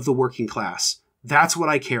interests of the working class. That's what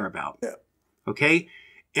I care about. Yeah. Okay.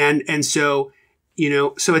 And so,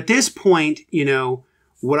 so at this point,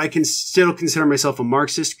 would I can still consider myself a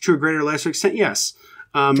Marxist to a greater or lesser extent? Yes.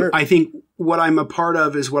 Sure. I think what I'm a part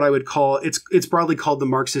of is what I would call, it's broadly called the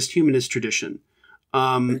Marxist Humanist tradition,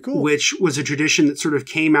 cool. Which was a tradition that sort of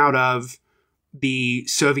came out of the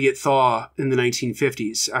Soviet thaw in the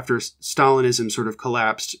 1950s after Stalinism sort of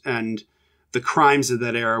collapsed and the crimes of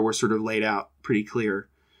that era were sort of laid out pretty clear.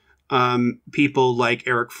 People like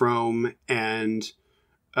Erich Fromm and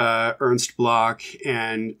Ernst Bloch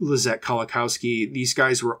and Leszek Kolakowski, these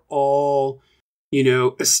guys were all,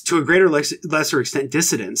 to a greater or lesser extent,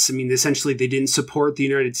 dissidents. I mean, essentially, they didn't support the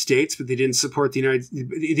United States, but they didn't support they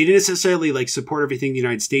didn't necessarily support everything the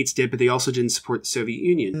United States did, but they also didn't support the Soviet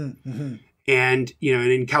Union. Mm-hmm. And,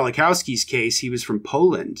 and in Kolakowski's case, he was from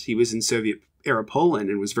Poland. He was in Soviet era Poland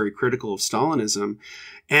and was very critical of Stalinism.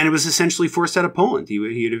 And it was essentially forced out of Poland. He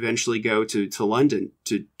would eventually go to London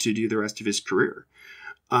to do the rest of his career.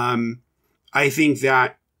 I think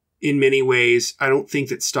that in many ways, I don't think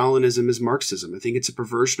that Stalinism is Marxism. I think it's a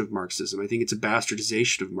perversion of Marxism. I think it's a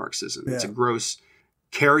bastardization of Marxism. Yeah. It's a gross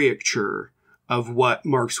caricature of what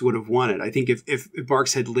Marx would have wanted. I think if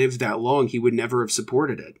Marx had lived that long, he would never have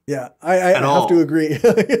supported it. Yeah, I have to agree.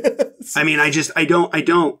 I mean, I just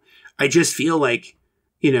feel like,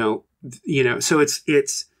 so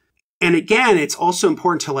it's, and again, it's also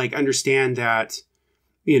important to understand that,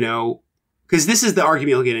 because this is the argument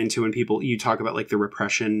you'll get into when you talk about the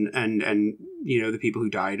repression and the people who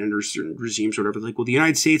died under certain regimes or whatever. Well, the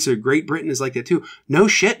United States or Great Britain is like that too. No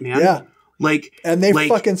shit, man. Yeah. And they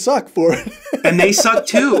fucking suck for it. And they suck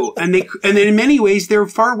too. And then in many ways they're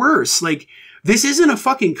far worse. This isn't a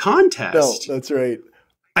fucking contest. No, that's right.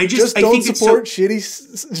 I don't think support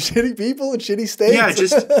shitty people and shitty states.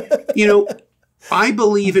 Yeah, I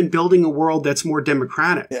believe in building a world that's more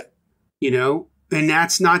democratic. Yeah. And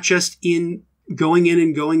that's not just in going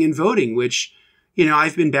and voting, which,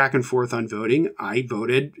 I've been back and forth on voting. I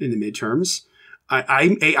voted in the midterms.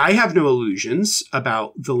 I have no illusions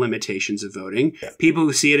about the limitations of voting. Yeah. People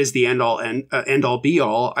who see it as the end all be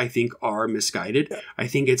all, I think, are misguided. Yeah. I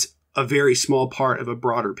think it's a very small part of a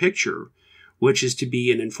broader picture, which is to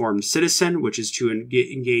be an informed citizen, which is to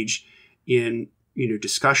engage in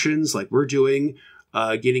discussions like we're doing,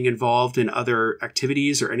 getting involved in other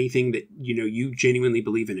activities or anything that you genuinely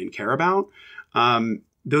believe in and care about.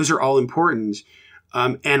 Those are all important,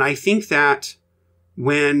 and I think that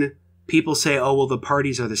when people say, oh, well, the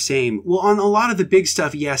parties are the same. Well, on a lot of the big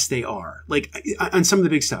stuff, yes, they are. On some of the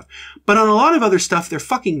big stuff. But on a lot of other stuff, they're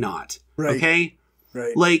fucking not. Right. Okay?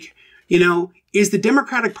 Right. You know, is the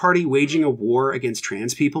Democratic Party waging a war against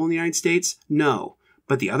trans people in the United States? No.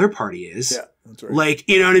 But the other party is. Yeah, that's right. Like,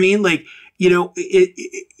 you know what I mean? Like, you know,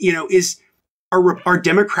 are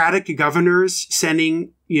Democratic governors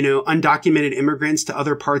sending, you know, undocumented immigrants to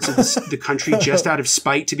other parts of the country just out of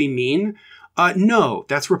spite to be mean? No,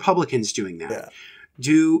 that's Republicans doing that. Yeah.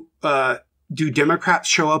 Do Democrats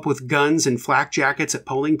show up with guns and flak jackets at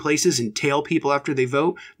polling places and tail people after they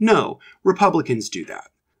vote? No, Republicans do that.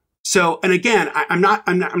 So, and again, I'm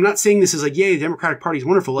not saying this is like, yay, the Democratic Party is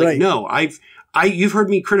wonderful. Like, no, you've heard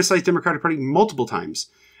me criticize Democratic Party multiple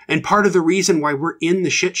times. And part of the reason why we're in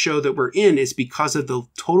the shit show that we're in is because of the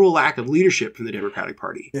total lack of leadership from the Democratic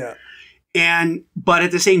Party. Yeah. But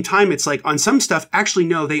at the same time, it's like on some stuff, actually,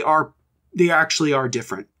 no, they actually are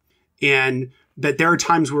different. And that there are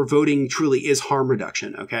times where voting truly is harm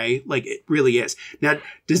reduction. Okay. Like it really is. Now,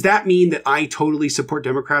 does that mean that I totally support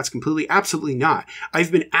Democrats completely? Absolutely not.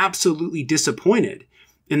 I've been absolutely disappointed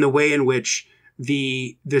in the way in which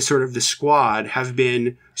the sort of the squad have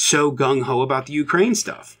been so gung-ho about the Ukraine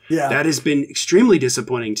stuff. Yeah. That has been extremely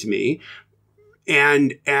disappointing to me.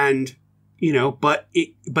 And, you know, but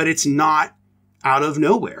it's not out of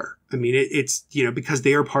nowhere. I mean, it's, you know, because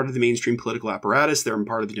they are part of the mainstream political apparatus. They're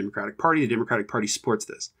part of the Democratic Party. The Democratic Party supports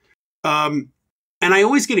this. And I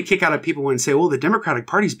always get a kick out of people when they say, well, the Democratic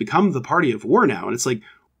Party's become the party of war now. And it's like,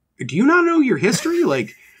 do you not know your history?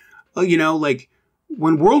 Like, you know, like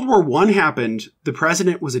when World War I happened, the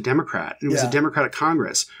president was a Democrat and it was a Democratic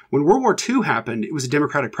Congress. When World War II happened, it was a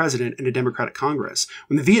Democratic president and a Democratic Congress.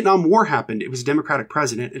 When the Vietnam War happened, it was a Democratic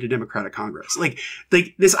president and a Democratic Congress. Like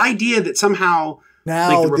this idea that somehow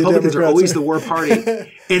now like the Republicans are always the war party. And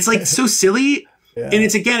it's like so silly. Yeah. And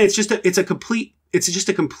it's just a complete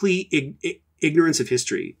ignorance of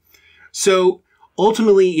history. So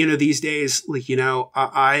ultimately, you know, these days, like, you know,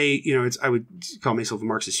 I would call myself a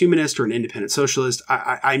Marxist humanist or an independent socialist.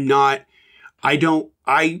 I'm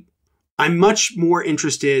much more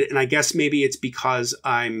interested. And I guess maybe it's because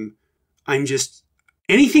I'm just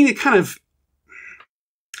anything that kind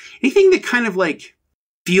of like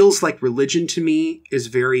feels like religion to me is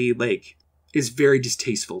very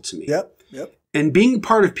distasteful to me. Yep. And being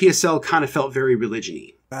part of PSL kind of felt very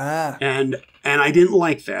religion-y. And I didn't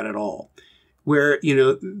like that at all. Where, you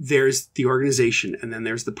know, there's the organization and then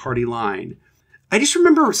there's the party line. I just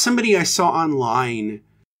remember somebody I saw online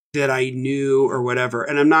that I knew or whatever,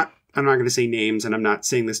 and I'm not going to say names, and I'm not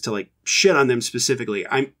saying this to like shit on them specifically.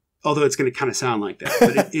 Although it's going to kind of sound like that,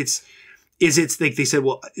 but it's like they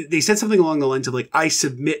said something along the lines of like, I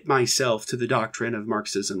submit myself to the doctrine of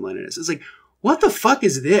Marxism, Leninism. It's like, what the fuck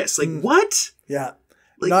is this? Like, what? Yeah.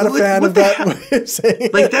 Like, not a fan of that way of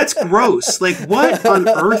saying. Like, that's gross. Like, what on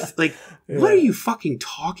earth? Like, what are you fucking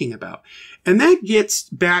talking about? And that gets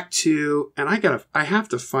back to, and I have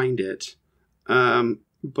to find it.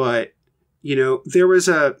 But, you know, there was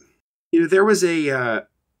a thing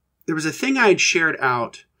I had shared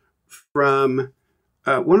out from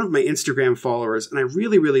one of my Instagram followers, and I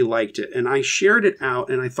really, really liked it. And I shared it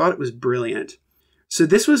out and I thought it was brilliant. So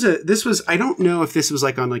this was, I don't know if this was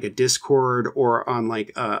like on like a Discord or on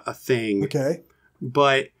like a thing. Okay.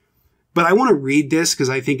 But I want to read this because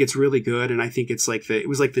I think it's really good. And I think it's like it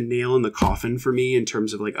was like the nail in the coffin for me in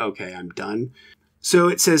terms of like, okay, I'm done. So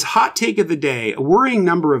it says, hot take of the day, a worrying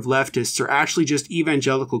number of leftists are actually just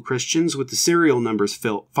evangelical Christians with the serial numbers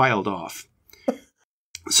filed off.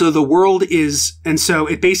 So the world is, and so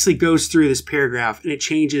it basically goes through this paragraph and it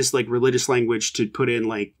changes like religious language to put in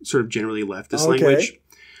like sort of generally leftist language.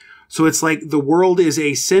 So it's like the world is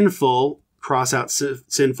a sinful, cross out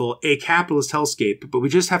sinful, a capitalist hellscape, but we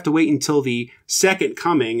just have to wait until the second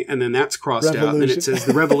coming and then that's crossed out. And then it says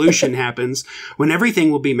the revolution happens when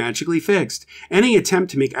everything will be magically fixed. Any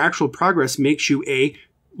attempt to make actual progress makes you a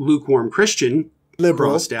lukewarm Christian.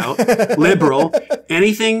 Liberal. Crossed out. Liberal.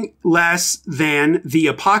 Anything less than the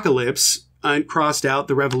apocalypse, crossed out,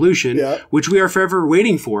 the revolution, which we are forever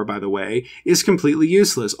waiting for, by the way, is completely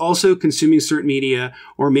useless. Also, consuming certain media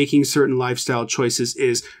or making certain lifestyle choices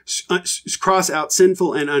is cross out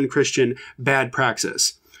sinful and unchristian bad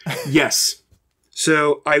praxis. Yes.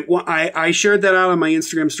 So I shared that out on my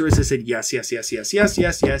Instagram stories. I said, yes.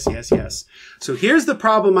 So here's the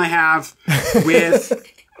problem I have with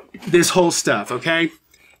this whole stuff, okay?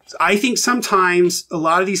 I think sometimes a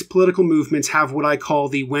lot of these political movements have what I call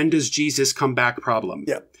the when does Jesus come back problem.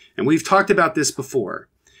 Yep. And we've talked about this before.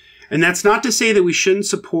 And that's not to say that we shouldn't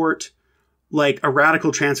support like a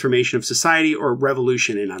radical transformation of society or a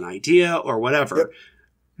revolution in an idea or whatever. Yep.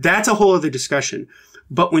 That's a whole other discussion.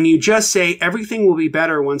 But when you just say everything will be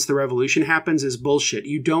better once the revolution happens is bullshit.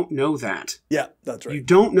 You don't know that. Yeah, that's right. You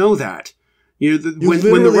don't know that. You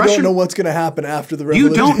literally don't know what's going to happen after the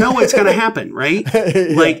revolution. You don't know what's going to happen, right?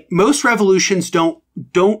 Yeah. Like most revolutions don't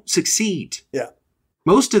succeed. Yeah.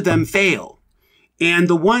 Most of them fail. And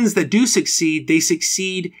the ones that do succeed, they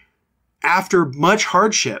succeed after much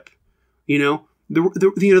hardship. You know,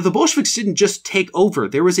 the Bolsheviks didn't just take over.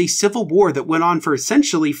 There was a civil war that went on for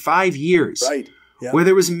essentially 5 years. Right. Yeah. Where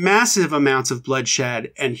there was massive amounts of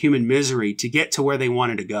bloodshed and human misery to get to where they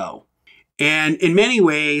wanted to go. And in many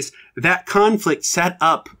ways, that conflict set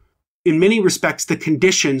up, in many respects, the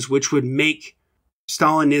conditions which would make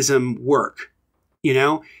Stalinism work, you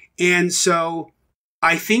know? And so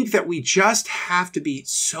I think that we just have to be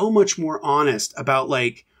so much more honest about,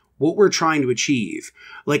 like, what we're trying to achieve.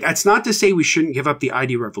 Like, it's not to say we shouldn't give up the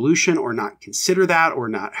idea of revolution or not consider that or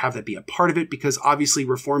not have that be a part of it, because obviously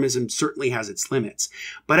reformism certainly has its limits.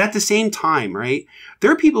 But at the same time, right,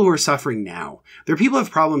 there are people who are suffering now. There are people who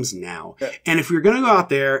have problems now. Yeah. And if you're going to go out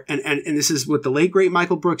there, and this is what the late, great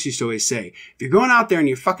Michael Brooks used to always say, if you're going out there and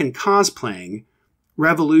you're fucking cosplaying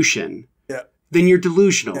revolution, then you're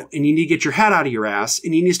delusional and you need to get your head out of your ass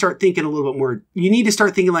and you need to start thinking a little bit more. You need to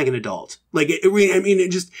start thinking like an adult. Like, it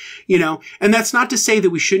just, you know, and that's not to say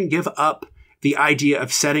that we shouldn't give up the idea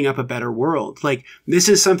of setting up a better world. Like, this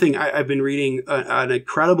is something I've been reading an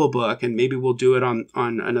incredible book, and maybe we'll do it on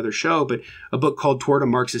another show, but a book called Toward a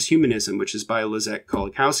Marxist Humanism, which is by Leszek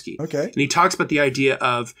Kolakowski. Okay. And he talks about the idea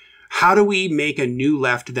of how do we make a new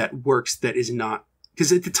left that works, that is not.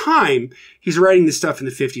 Because at the time, he's writing this stuff in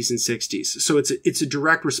the 50s and 60s. So it's a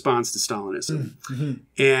direct response to Stalinism.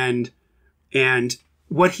 Mm-hmm. And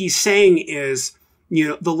what he's saying is, you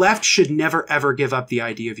know, the left should never, ever give up the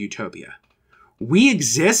idea of utopia. We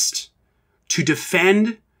exist to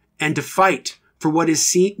defend and to fight for what is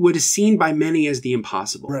seen by many as the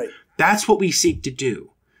impossible. Right. That's what we seek to do.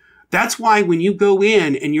 That's why when you go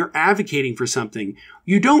in and you're advocating for something,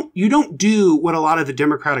 you don't do what a lot of the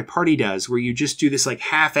Democratic Party does, where you just do this like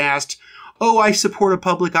half-assed, oh, I support a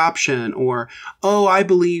public option, or, oh, I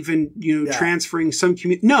believe in, you know, transferring some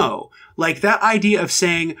community. No, like that idea of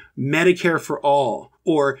saying Medicare for all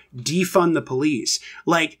or defund the police.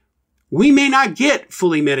 Like, we may not get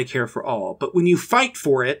fully Medicare for all, but when you fight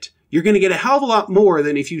for it, you're going to get a hell of a lot more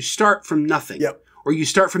than if you start from nothing. Yep. Or you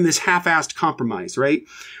start from this half-assed compromise, right?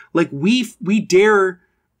 Like, we dare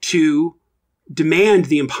to demand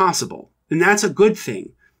the impossible, and that's a good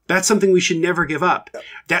thing. That's something we should never give up. Yep.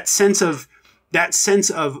 That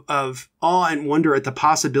sense of awe and wonder at the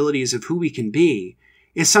possibilities of who we can be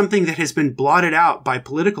is something that has been blotted out by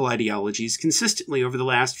political ideologies consistently over the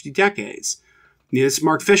last few decades. You know,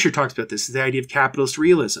 Mark Fisher talks about this, the idea of capitalist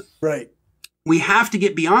realism. Right. We have to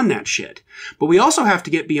get beyond that shit, but we also have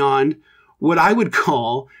to get beyond what I would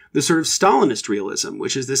call the sort of Stalinist realism,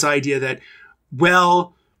 which is this idea that,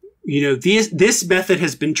 well, you know, this method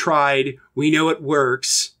has been tried. We know it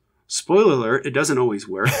works. Spoiler alert, it doesn't always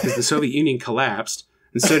work, because the Soviet Union collapsed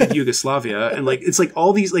and so did Yugoslavia. And like, it's like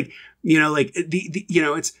all these, like, you know, like the you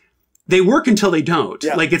know, they work until they don't.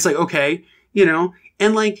 Yeah. Like, it's like, okay, you know,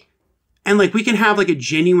 and like we can have like a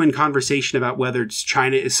genuine conversation about whether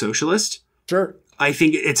China is socialist. Sure. I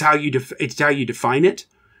think it's how you define it,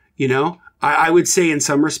 you know. I would say in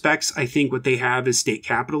some respects, I think what they have is state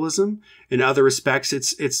capitalism. In other respects,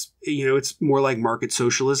 it's you know, it's more like market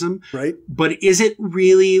socialism. Right. But is it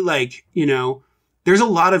really like, you know, there's a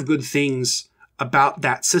lot of good things about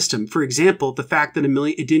that system. For example, the fact that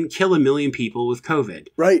it didn't kill 1 million people with COVID.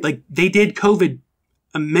 Right. Like, they did COVID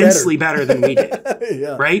immensely better than we did.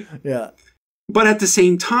 Yeah. Right. Yeah. But at the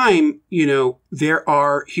same time, you know, there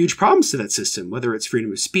are huge problems to that system, whether it's freedom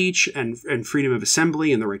of speech and freedom of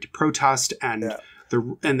assembly and the right to protest and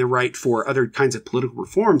the right for other kinds of political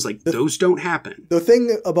reforms. Like, those don't happen. The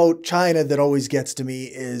thing about China that always gets to me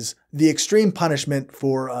is the extreme punishment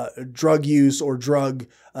for drug use or drug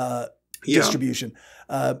distribution.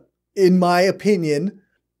 In my opinion,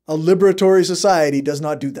 a liberatory society does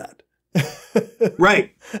not do that.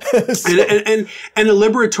 Right. So, and a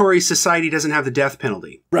liberatory society doesn't have the death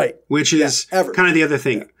penalty. Right. Which is kind of the other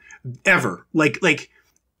thing. Yeah. Ever. Like,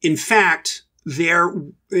 in fact, there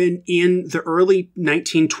in the early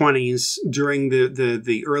 1920s, during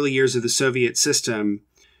the early years of the Soviet system,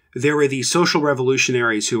 there were these social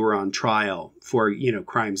revolutionaries who were on trial for, you know,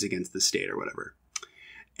 crimes against the state or whatever.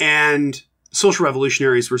 And social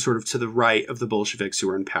revolutionaries were sort of to the right of the Bolsheviks who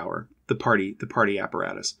were in power, the party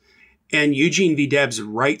apparatus. And Eugene V. Debs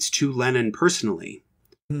writes to Lenin personally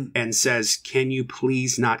and says, can you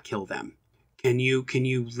please not kill them? Can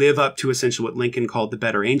you live up to essentially what Lincoln called the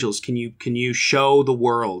better angels? Can you show the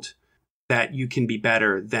world that you can be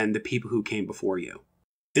better than the people who came before you?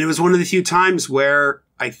 And it was one of the few times where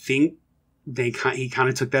I think he kind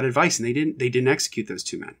of took that advice, and they didn't execute those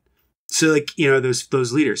two men. So like, you know,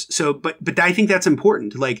 those leaders. So, but I think that's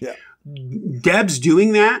important. Like Debs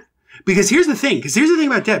doing that, because here's the thing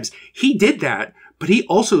about Debs. He did that, but he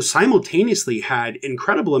also simultaneously had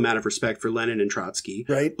incredible amount of respect for Lenin and Trotsky,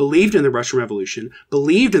 right? Believed in the Russian Revolution,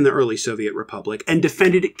 believed in the early Soviet Republic, and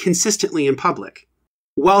defended it consistently in public,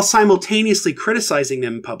 while simultaneously criticizing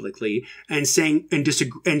them publicly and saying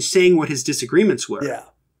what his disagreements were. Yeah.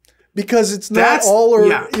 Because it's not all or,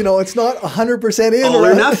 you know, it's not 100% in all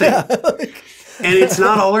or nothing. Yeah. And it's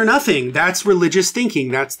not all or nothing. That's religious thinking.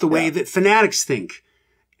 That's the way that fanatics think.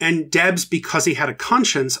 And Debs, because he had a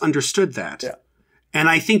conscience, understood that. Yeah. And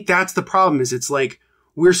I think that's the problem, is it's like,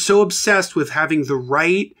 we're so obsessed with having the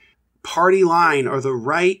right party line or the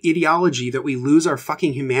right ideology that we lose our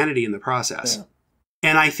fucking humanity in the process. Yeah.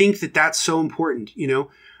 And I think that that's so important, you know,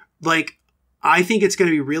 like, I think it's going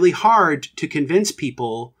to be really hard to convince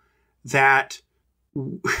people that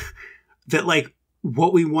like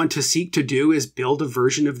what we want to seek to do is build a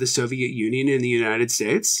version of the Soviet Union in the United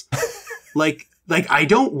States. like I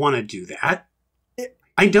don't want to do that.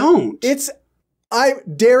 I don't.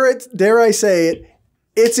 Dare I say it,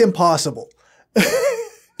 it's impossible.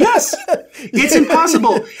 Yes, it's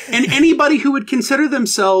impossible. And anybody who would consider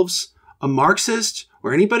themselves a Marxist,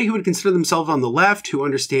 or anybody who would consider themselves on the left, who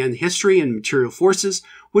understand history and material forces,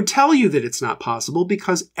 would tell you that it's not possible,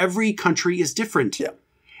 because every country is different. Yeah.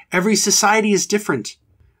 Every society is different.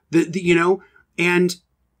 You know, and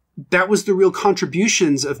that was the real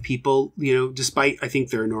contributions of people, you know, despite, I think,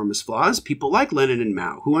 their enormous flaws, people like Lenin and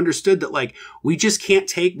Mao, who understood that, like, we just can't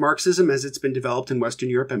take Marxism as it's been developed in Western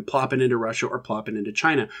Europe and plop it into Russia or plop it into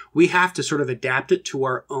China. We have to sort of adapt it to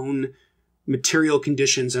our own material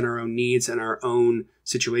conditions and our own needs and our own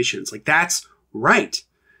situations. Like, that's right.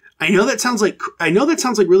 I know that sounds like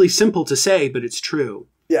really simple to say, but it's true.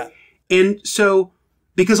 Yeah. And so,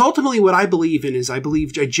 because ultimately what I believe in is I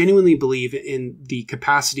genuinely believe in the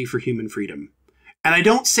capacity for human freedom. And I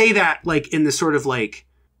don't say that like in the sort of like,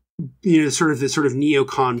 you know, the sort of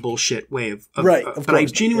neocon bullshit way of right. But I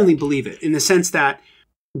genuinely believe it, in the sense that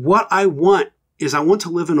what I want is, I want to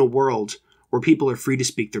live in a world where people are free to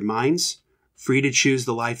speak their minds, free to choose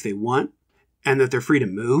the life they want, and that they're free to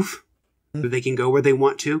move, that they can go where they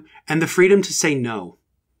want to, and the freedom to say no.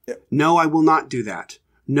 Yep. No, I will not do that.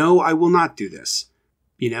 No, I will not do this.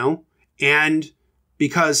 You know? And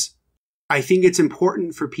because I think it's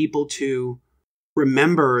important for people to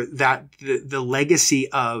remember that the legacy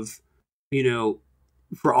of, you know,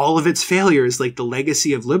 for all of its failures, like the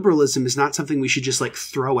legacy of liberalism is not something we should just like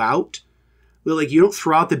throw out. Like, you don't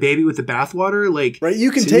throw out the baby with the bathwater. Like, right.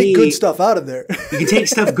 You can take good stuff out of there. You can take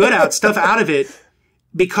stuff out of it,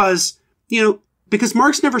 because, you know, because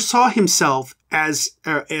Marx never saw himself as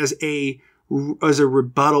a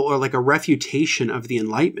rebuttal or like a refutation of the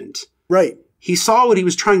Enlightenment. Right. He saw what he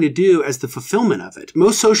was trying to do as the fulfillment of it.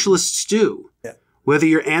 Most socialists do. Yeah. Whether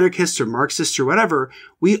you're anarchists or Marxists or whatever,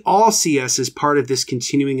 we all see us as part of this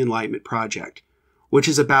continuing Enlightenment project, which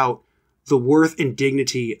is about the worth and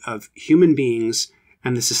dignity of human beings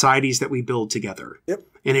and the societies that we build together. Yep.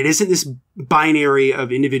 And it isn't this binary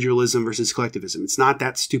of individualism versus collectivism. It's not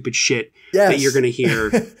that stupid shit that you're going to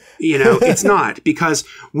hear. You know, it's not. Because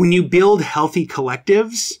when you build healthy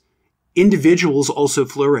collectives, individuals also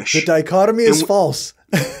flourish. The dichotomy is false.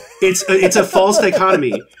 It's a false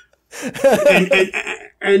dichotomy. And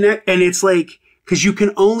it's like, because you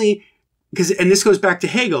can only... and this goes back to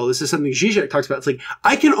Hegel. This is something Zizek talks about. It's like,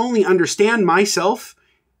 I can only understand myself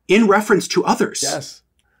in reference to others. Yes.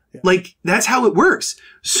 Yeah. Like, that's how it works.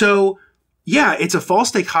 So, yeah, it's a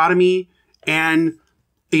false dichotomy. And,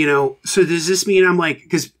 you know, so does this mean I'm like,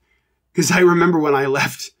 because I remember when I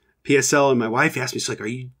left PSL and my wife asked me, she's like, are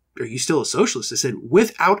you still a socialist? I said,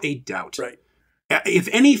 without a doubt. Right. If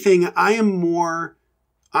anything, I am more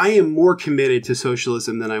committed to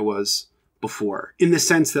socialism than I was before, in the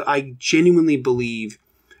sense that I genuinely believe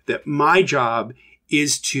that my job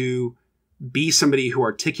is to be somebody who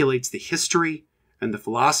articulates the history and the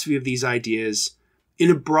philosophy of these ideas in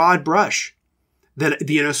a broad brush. That,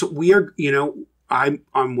 you know, so we are, you know, I'm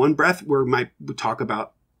on one breath, we might talk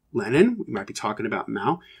about Lenin, we might be talking about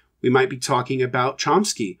Mao, we might be talking about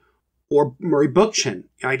Chomsky or Murray Bookchin.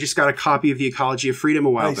 I just got a copy of The Ecology of Freedom a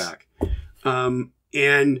while back.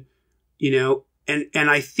 And, you know, and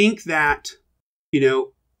I think that, you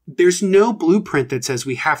know, there's no blueprint that says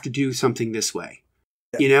we have to do something this way.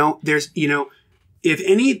 Yeah. You know, there's, you know, if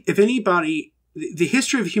anybody, the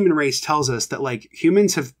history of the human race tells us that, like,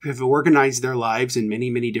 humans have organized their lives in many,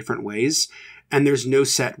 many different ways, and there's no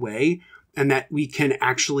set way, and that we can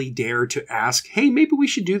actually dare to ask, hey, maybe we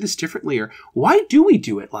should do this differently, or why do we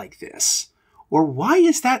do it like this? Or why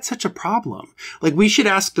is that such a problem? Like, we should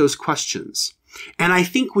ask those questions. And I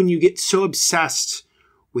think when you get so obsessed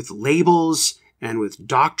with labels and with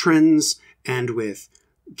doctrines and with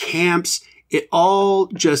camps, it all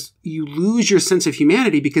just, you lose your sense of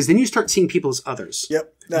humanity, because then you start seeing people as others.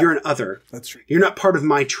 Yep. You're an other. That's true. You're not part of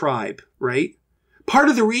my tribe, right? Part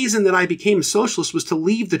of the reason that I became a socialist was to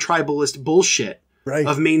leave the tribalist bullshit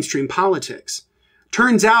of mainstream politics.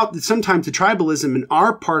 Turns out that sometimes the tribalism in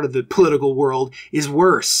our part of the political world is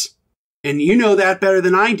worse. And you know that better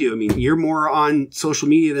than I do. I mean, you're more on social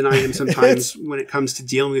media than I am sometimes when it comes to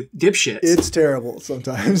dealing with dipshits. It's terrible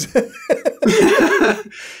sometimes.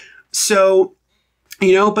 So,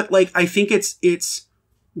 you know, but like, I think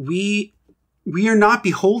we are not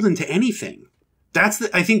beholden to anything.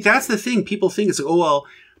 I think that's the thing. People think it's like, oh, well,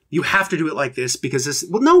 you have to do it like this because this,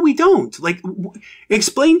 well, no, we don't. Like,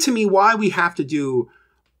 explain to me why we have to do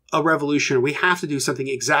a revolution, or we have to do something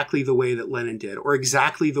exactly the way that Lenin did, or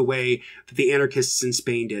exactly the way that the anarchists in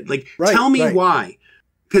Spain did. Like, tell me why.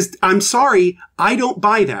 Because I'm sorry, I don't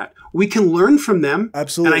buy that. We can learn from them.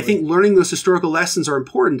 Absolutely. And I think learning those historical lessons are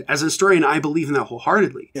important. As a historian, I believe in that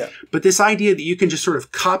wholeheartedly. Yeah. But this idea that you can just sort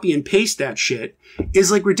of copy and paste that shit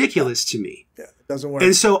is like ridiculous to me. Yeah, it doesn't work.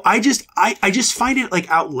 And so I just find it like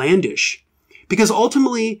outlandish, because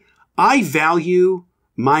ultimately I value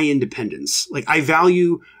my independence. Like, I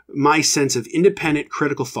value my sense of independent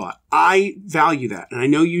critical thought. I value that. And I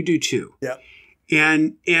know you do too. Yeah.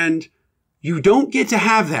 And you don't get to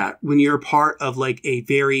have that when you're a part of like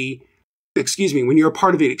when you're a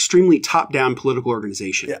part of an extremely top-down political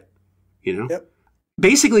organization. Yeah. You know? Yep.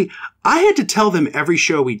 Basically, I had to tell them every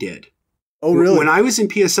show we did. Oh, really? When I was in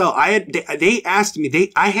PSL, they asked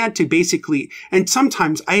me, I had to basically, and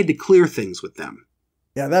sometimes I had to clear things with them.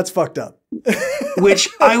 Yeah, that's fucked up. Which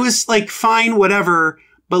I was like, fine, whatever.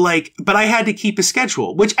 But I had to keep a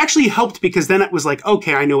schedule, which actually helped, because then it was like,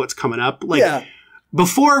 okay, I know what's coming up. Like, yeah.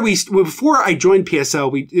 Before I joined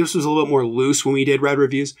PSL, this was a little bit more loose when we did Red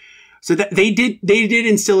Reviews. So that they did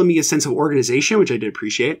instill in me a sense of organization, which I did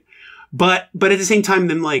appreciate. But at the same time,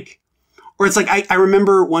 then like, or it's like, I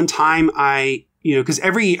remember one time because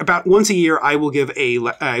about once a year, I will give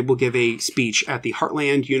a speech at the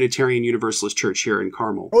Heartland Unitarian Universalist Church here in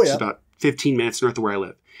Carmel, which is about 15 minutes north of where I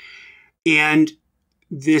live. And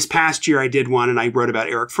this past year I did one, and I wrote about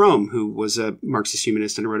Eric Fromm, who was a Marxist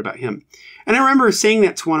humanist, and I wrote about him. And I remember saying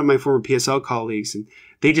that to one of my former PSL colleagues, and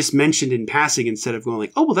they just mentioned in passing, instead of going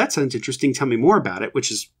like, oh, well, that sounds interesting, tell me more about it,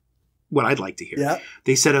 which is what I'd like to hear. Yeah.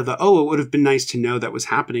 They said it would have been nice to know that was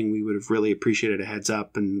happening. We would have really appreciated a heads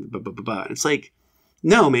up and blah, blah, blah, blah. And it's like,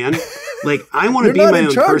 no, man, like, I want to be my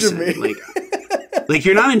own person. Like,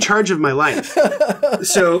 you're not in charge of my life.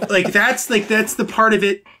 So like, that's the part of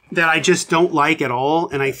it that I just don't like at all.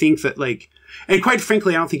 And I think that and quite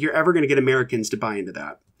frankly, I don't think you're ever going to get Americans to buy into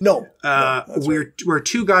that. No. We're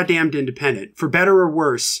too goddamn independent, for better or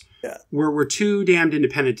worse. Yeah. We're too damned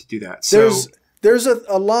independent to do that. So there's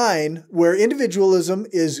a line where individualism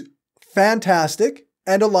is fantastic,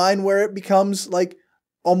 and a line where it becomes like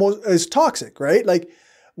almost as toxic, right? Like,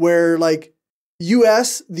 where like the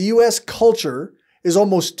US culture is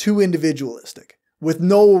almost too individualistic, with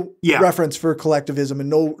no reference for collectivism and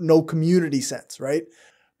no community sense, right?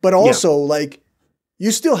 But also like,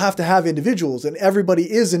 you still have to have individuals, and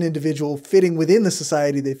everybody is an individual fitting within the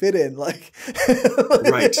society they fit in. Like,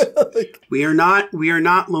 right. We are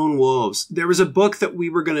not lone wolves. There was a book that we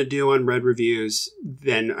were going to do on Red Reviews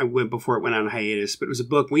before it went on hiatus, but it was a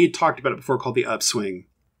book, we had talked about it before, called The Upswing,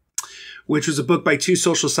 which was a book by two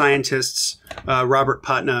social scientists, Robert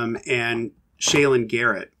Putnam and Shaylin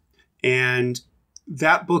Garrett. And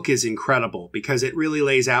that book is incredible, because it really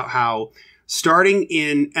lays out how,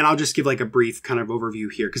 and I'll just give like a brief kind of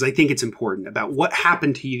overview here, because I think it's important, about what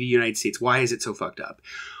happened to the United States. Why is it so fucked up?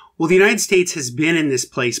 Well, the United States has been in this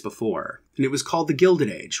place before, and it was called the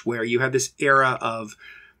Gilded Age, where you have this era of,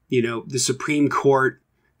 the Supreme Court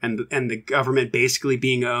and the government basically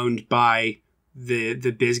being owned by the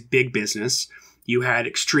big business. You had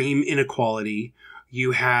extreme inequality.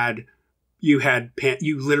 You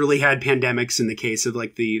literally had pandemics in the case of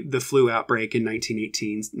like the flu outbreak in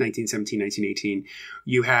 1918.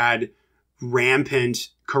 You had rampant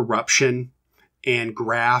corruption and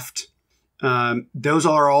graft. Those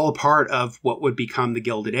are all a part of what would become the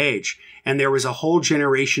Gilded Age. And there was a whole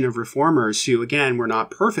generation of reformers who, again, were not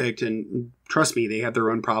perfect. And trust me, they had their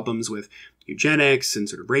own problems with eugenics and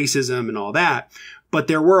sort of racism and all that. But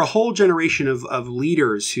there were a whole generation of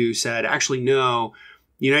leaders who said, actually, no,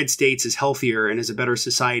 the United States is healthier and is a better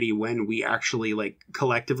society when we actually like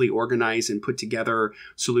collectively organize and put together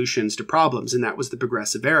solutions to problems. And that was the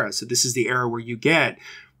progressive era. So this is the era where you get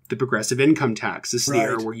the progressive income tax. This is the Right.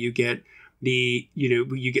 era where you get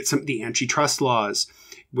some of the antitrust laws,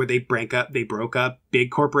 where they broke up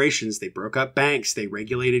big corporations, they broke up banks, they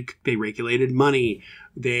regulated money,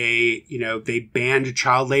 they banned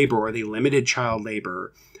child labor, or they limited child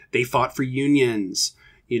labor. They fought for unions,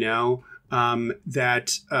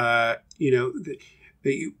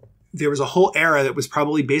 there was a whole era that was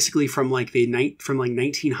probably basically from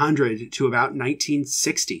 1900 to about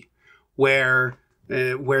 1960, where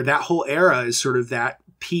that whole era is sort of that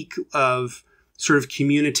peak of sort of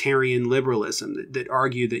communitarian liberalism that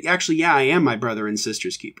argued that actually, yeah, I am my brother and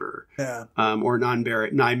sister's keeper, or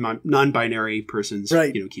non-binary person's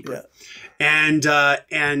keeper,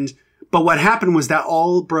 but what happened was that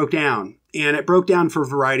all broke down. And it broke down for a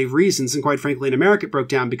variety of reasons. And quite frankly, in America, it broke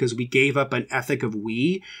down because we gave up an ethic of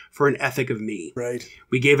we for an ethic of me. Right.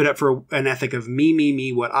 We gave it up for an ethic of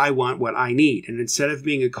me, what I want, what I need. And instead of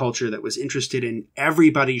being a culture that was interested in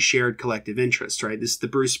everybody's shared collective interests, right? This is the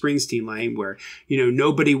Bruce Springsteen line where,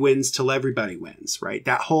 nobody wins till everybody wins, right?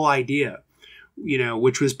 That whole idea,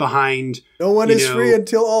 which was behind... No one is free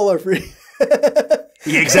until all are free.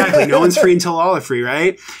 Yeah, exactly. No one's free until all are free,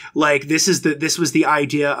 right? Like this was the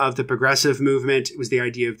idea of the progressive movement. It was the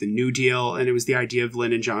idea of the New Deal, and it was the idea of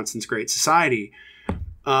Lyndon Johnson's Great Society.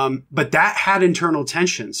 But that had internal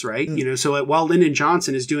tensions, right? So while Lyndon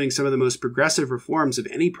Johnson is doing some of the most progressive reforms of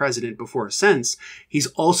any president before or since, he's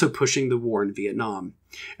also pushing the war in Vietnam.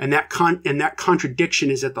 And that contradiction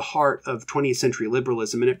is at the heart of 20th century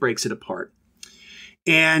liberalism, and it breaks it apart.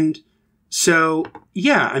 And so,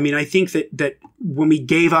 yeah, I mean, I think that when we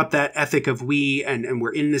gave up that ethic of we and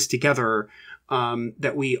we're in this together,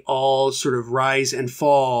 that we all sort of rise and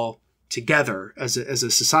fall together as a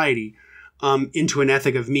society, into an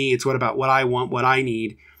ethic of me. It's what I want, what I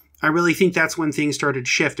need. I really think that's when things started to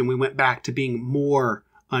shift, and we went back to being more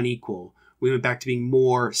unequal. We went back to being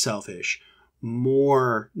more selfish,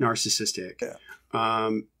 more narcissistic,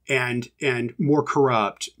 and more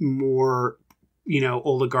corrupt, more,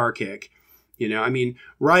 oligarchic. I mean,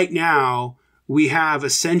 right now we have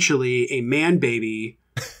essentially a man baby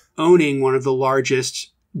owning one of the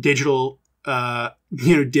largest digital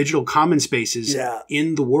common spaces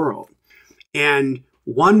in the world. And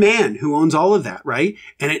one man who owns all of that, right?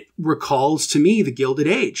 And it recalls to me the Gilded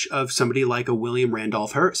Age of somebody like a William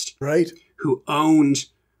Randolph Hearst, right? Who owned,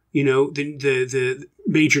 the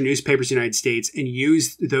major newspapers in the United States and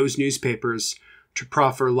used those newspapers to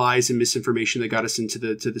proffer lies and misinformation that got us into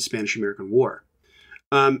the Spanish-American War.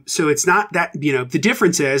 So it's not that, the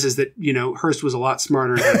difference is that, Hearst was a lot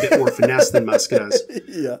smarter and had a bit more finesse than Musk does.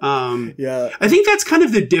 I think that's kind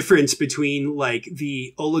of the difference between like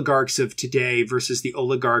the oligarchs of today versus the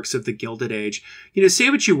oligarchs of the Gilded Age. Say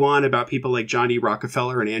what you want about people like John D.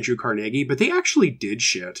 Rockefeller and Andrew Carnegie, but they actually did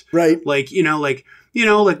shit. Right. Whether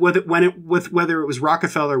it was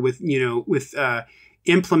Rockefeller with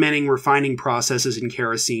implementing refining processes in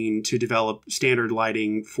kerosene to develop standard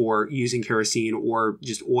lighting for using kerosene or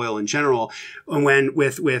just oil in general. And when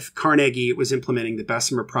with Carnegie, it was implementing the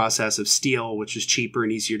Bessemer process of steel, which is cheaper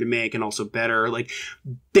and easier to make and also better. Like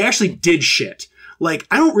they actually did shit. Like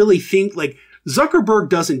I don't really think like Zuckerberg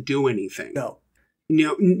doesn't do anything. No.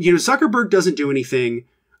 Zuckerberg doesn't do anything.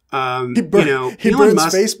 He burns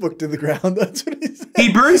Musk, Facebook to the ground. That's what he said.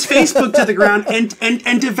 He burns Facebook to the ground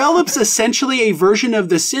and develops essentially a version of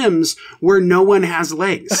The Sims where no one has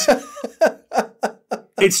legs.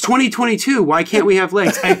 It's 2022. Why can't we have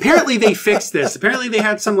legs? Apparently they fixed this. Apparently they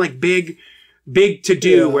had some like big to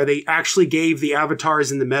do where they actually gave the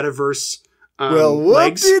avatars in the metaverse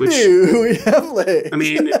legs. We have legs. I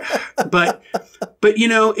mean, but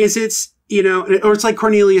or it's like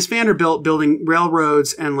Cornelius Vanderbilt building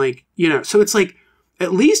railroads and like, so it's like,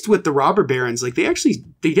 at least with the robber barons, like they actually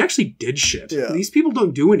did shit. Yeah. These people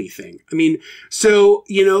don't do anything. I mean, so,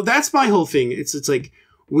 that's my whole thing. It's like,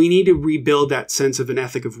 we need to rebuild that sense of an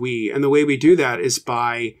ethic of we. And the way we do that is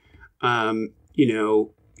by,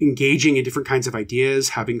 engaging in different kinds of ideas,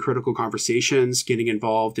 having critical conversations, getting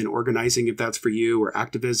involved in organizing if that's for you, or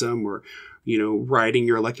activism, or, writing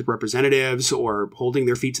your elected representatives, or holding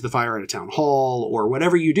their feet to the fire at a town hall, or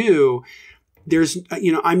whatever you do. There's,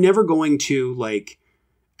 I'm never going to like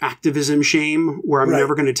activism shame where I'm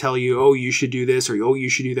never going to tell you, oh, you should do this or, oh, you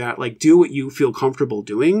should do that. Like do what you feel comfortable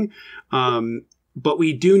doing. But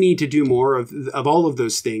we do need to do more of all of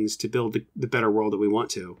those things to build the better world that we want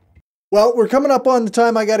to. Well, we're coming up on the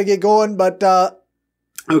time I got to get going, but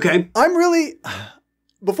okay.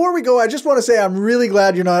 Before we go, I just want to say I'm really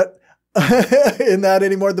glad you're not in that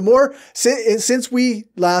anymore. The more, since we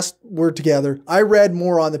last were together, I read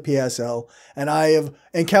more on the PSL, and I have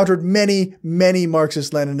encountered many, many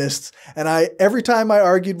Marxist Leninists. And every time I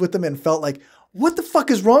argued with them and felt like, what the fuck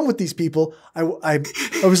is wrong with these people? I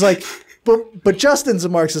was like, but Justin's a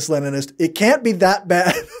Marxist Leninist. It can't be that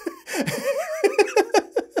bad.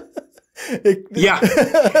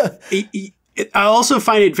 I also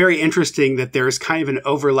find it very interesting that there's kind of an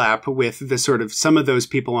overlap with the sort of some of those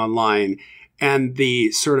people online and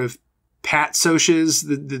the sort of Pat Soches,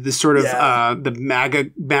 the sort of the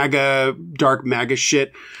MAGA dark MAGA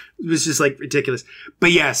shit. It was just like ridiculous.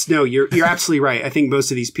 But yes, no, you're absolutely right. I think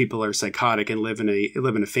most of these people are psychotic and live in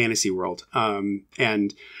a fantasy world.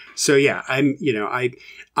 And so yeah, I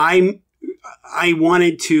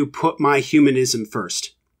wanted to put my humanism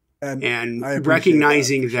first and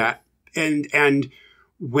recognizing that. And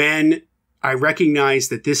when I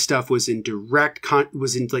recognized that this stuff was in direct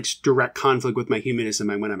conflict with my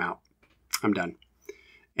humanism, I went, I'm out. I'm done.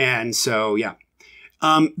 And so, yeah.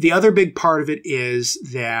 The other big part of it is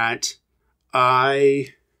that I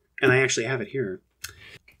actually have it here.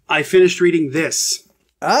 I finished reading this.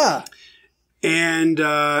 And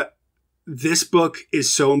this book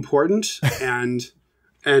is so important and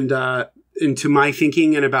into my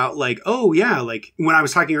thinking and about like, oh yeah, like when I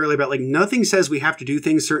was talking earlier about like nothing says we have to do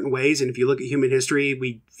things certain ways. And if you look at human history,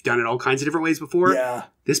 we've done it all kinds of different ways before. Yeah.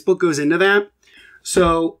 This book goes into that.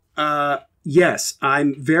 So, yes,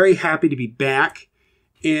 I'm very happy to be back.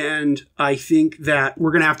 And I think that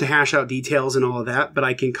we're going to have to hash out details and all of that, but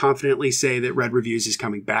I can confidently say that Red Reviews is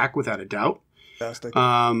coming back without a doubt. Fantastic.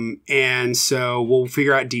 And so we'll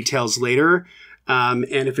figure out details later. And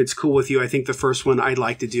if it's cool with you, I think the first one I'd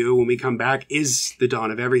like to do when we come back is The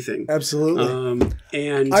Dawn of Everything. Absolutely.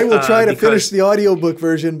 And I will try to finish the audiobook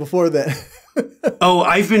version before then. Oh,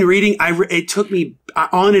 I've been reading. It took me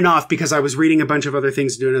on and off because I was reading a bunch of other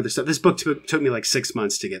things and doing other stuff. This book took me like 6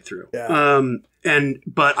 months to get through. Yeah.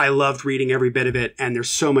 But I loved reading every bit of it, and there's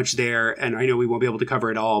so much there. And I know we won't be able to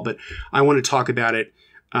cover it all, but I want to talk about it.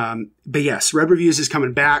 But yes, Red Reviews is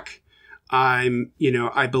coming back. I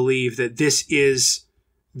believe that this is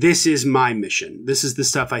my mission. This is the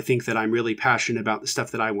stuff I think that I'm really passionate about, the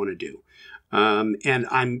stuff that I want to do.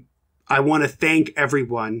 And I want to thank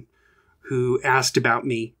everyone who asked about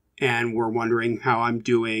me and were wondering how I'm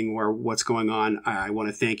doing or what's going on. I want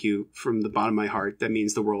to thank you from the bottom of my heart. That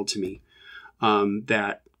means the world to me.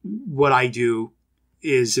 That what I do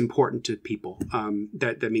is important to people.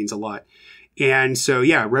 That means a lot. And so,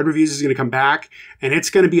 yeah, Red Reviews is going to come back, and it's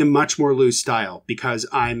going to be a much more loose style because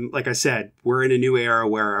like I said, we're in a new era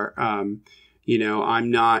where, I'm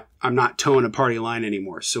not towing a party line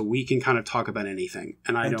anymore. So we can kind of talk about anything,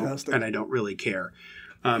 and I don't really care.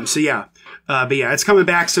 But yeah, it's coming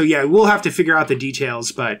back. So yeah, we'll have to figure out the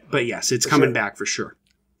details, but yes, it's coming back for sure.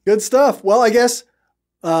 Good stuff. Well, I guess,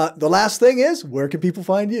 the last thing is, where can people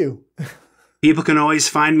find you? People can always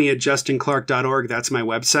find me at justinclark.org. That's my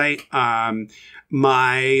website.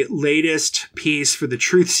 My latest piece for The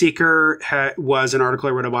Truth Seeker was an article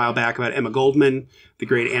I wrote a while back about Emma Goldman, the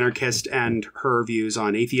great anarchist, and her views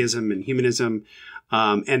on atheism and humanism.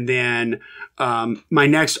 And then my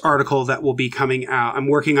next article that will be coming out, I'm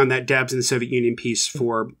working on that Debs in the Soviet Union piece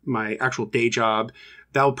for my actual day job.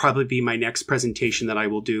 That will probably be my next presentation that I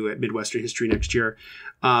will do at Midwestern History next year.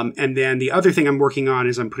 And then the other thing I'm working on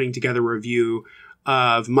is I'm putting together a review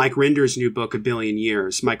of Mike Rinder's new book, A Billion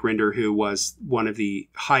Years. Mike Rinder, who was one of the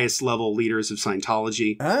highest level leaders of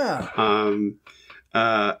Scientology.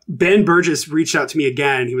 Ben Burgess reached out to me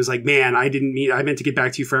again. He was like, man, I meant to get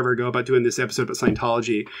back to you forever ago about doing this episode about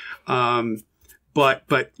Scientology. But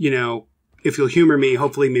if you'll humor me,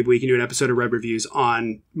 hopefully maybe we can do an episode of Red Reviews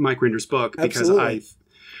on Mike Rinder's book. Absolutely.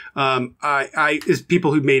 Because as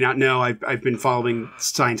people who may not know, I've been following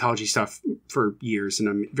Scientology stuff for years, and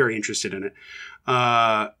I'm very interested in it.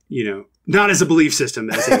 Not as a belief system,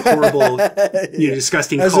 as a horrible,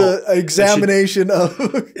 disgusting cult. As an examination of.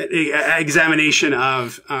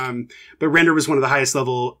 But Rinder was one of the highest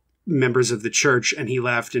level members of the church, and he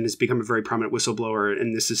left and has become a very prominent whistleblower,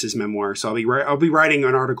 and this is his memoir. So I'll be writing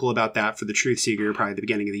an article about that for The Truth Seeker probably at the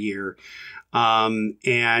beginning of the year.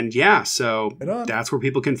 So that's where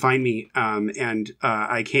people can find me.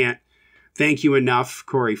 I can't thank you enough,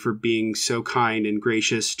 Corey, for being so kind and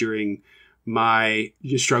gracious during my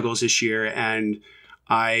struggles this year. And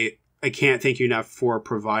I can't thank you enough for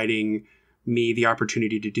providing me the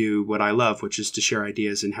opportunity to do what I love, which is to share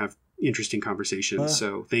ideas and have interesting conversations.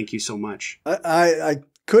 So thank you so much. I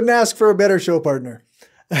couldn't ask for a better show partner.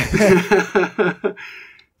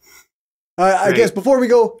 I guess before we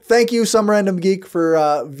go, thank you, Some Random Geek,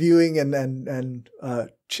 for viewing and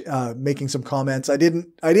making some comments. I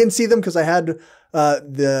didn't see them because I had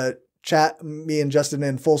the chat, me and Justin,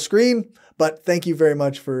 in full screen. But thank you very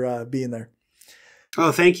much for being there.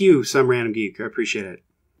 Oh, thank you, Some Random Geek. I appreciate it.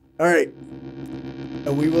 All right.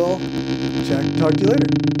 And we will talk to you later.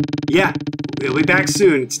 Yeah, we'll be back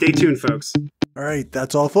soon. Stay tuned, folks. All right,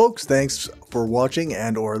 that's all, folks. Thanks for watching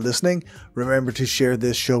and or listening. Remember to share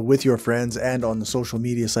this show with your friends and on the social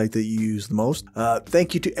media site that you use the most.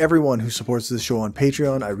 Thank you to everyone who supports this show on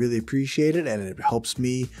Patreon. I really appreciate it, and it helps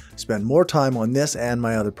me spend more time on this and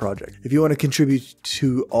my other project. If you want to contribute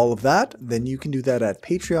to all of that, then you can do that at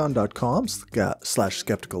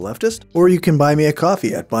patreon.com/skepticalleftist, or you can buy me a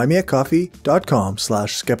coffee at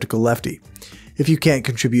buymeacoffee.com/skepticallefty. If you can't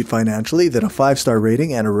contribute financially, then a 5-star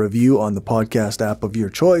rating and a review on the podcast app of your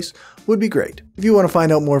choice would be great. If you want to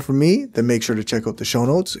find out more from me, then make sure to check out the show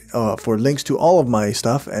notes for links to all of my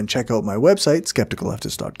stuff, and check out my website,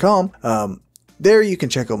 skepticalleftist.com. There you can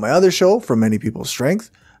check out my other show, From Many People's Strength,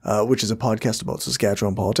 which is a podcast about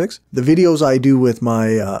Saskatchewan politics, the videos I do with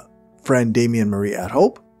my friend Damien Marie at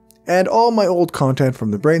Hope, and all my old content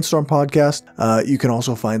from the Brainstorm podcast. You can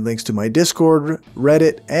also find links to my Discord,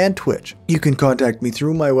 Reddit, and Twitch. You can contact me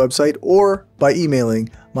through my website or by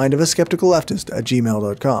emailing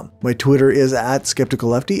mindofaskepticalleftist@gmail.com. My Twitter is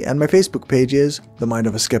 @skepticallefty, and my Facebook page is The Mind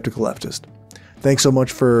of a Skeptical Leftist. Thanks so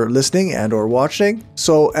much for listening and or watching.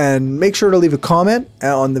 And make sure to leave a comment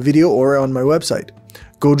on the video or on my website.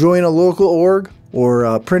 Go join a local org,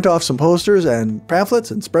 or print off some posters and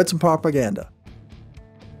pamphlets and spread some propaganda.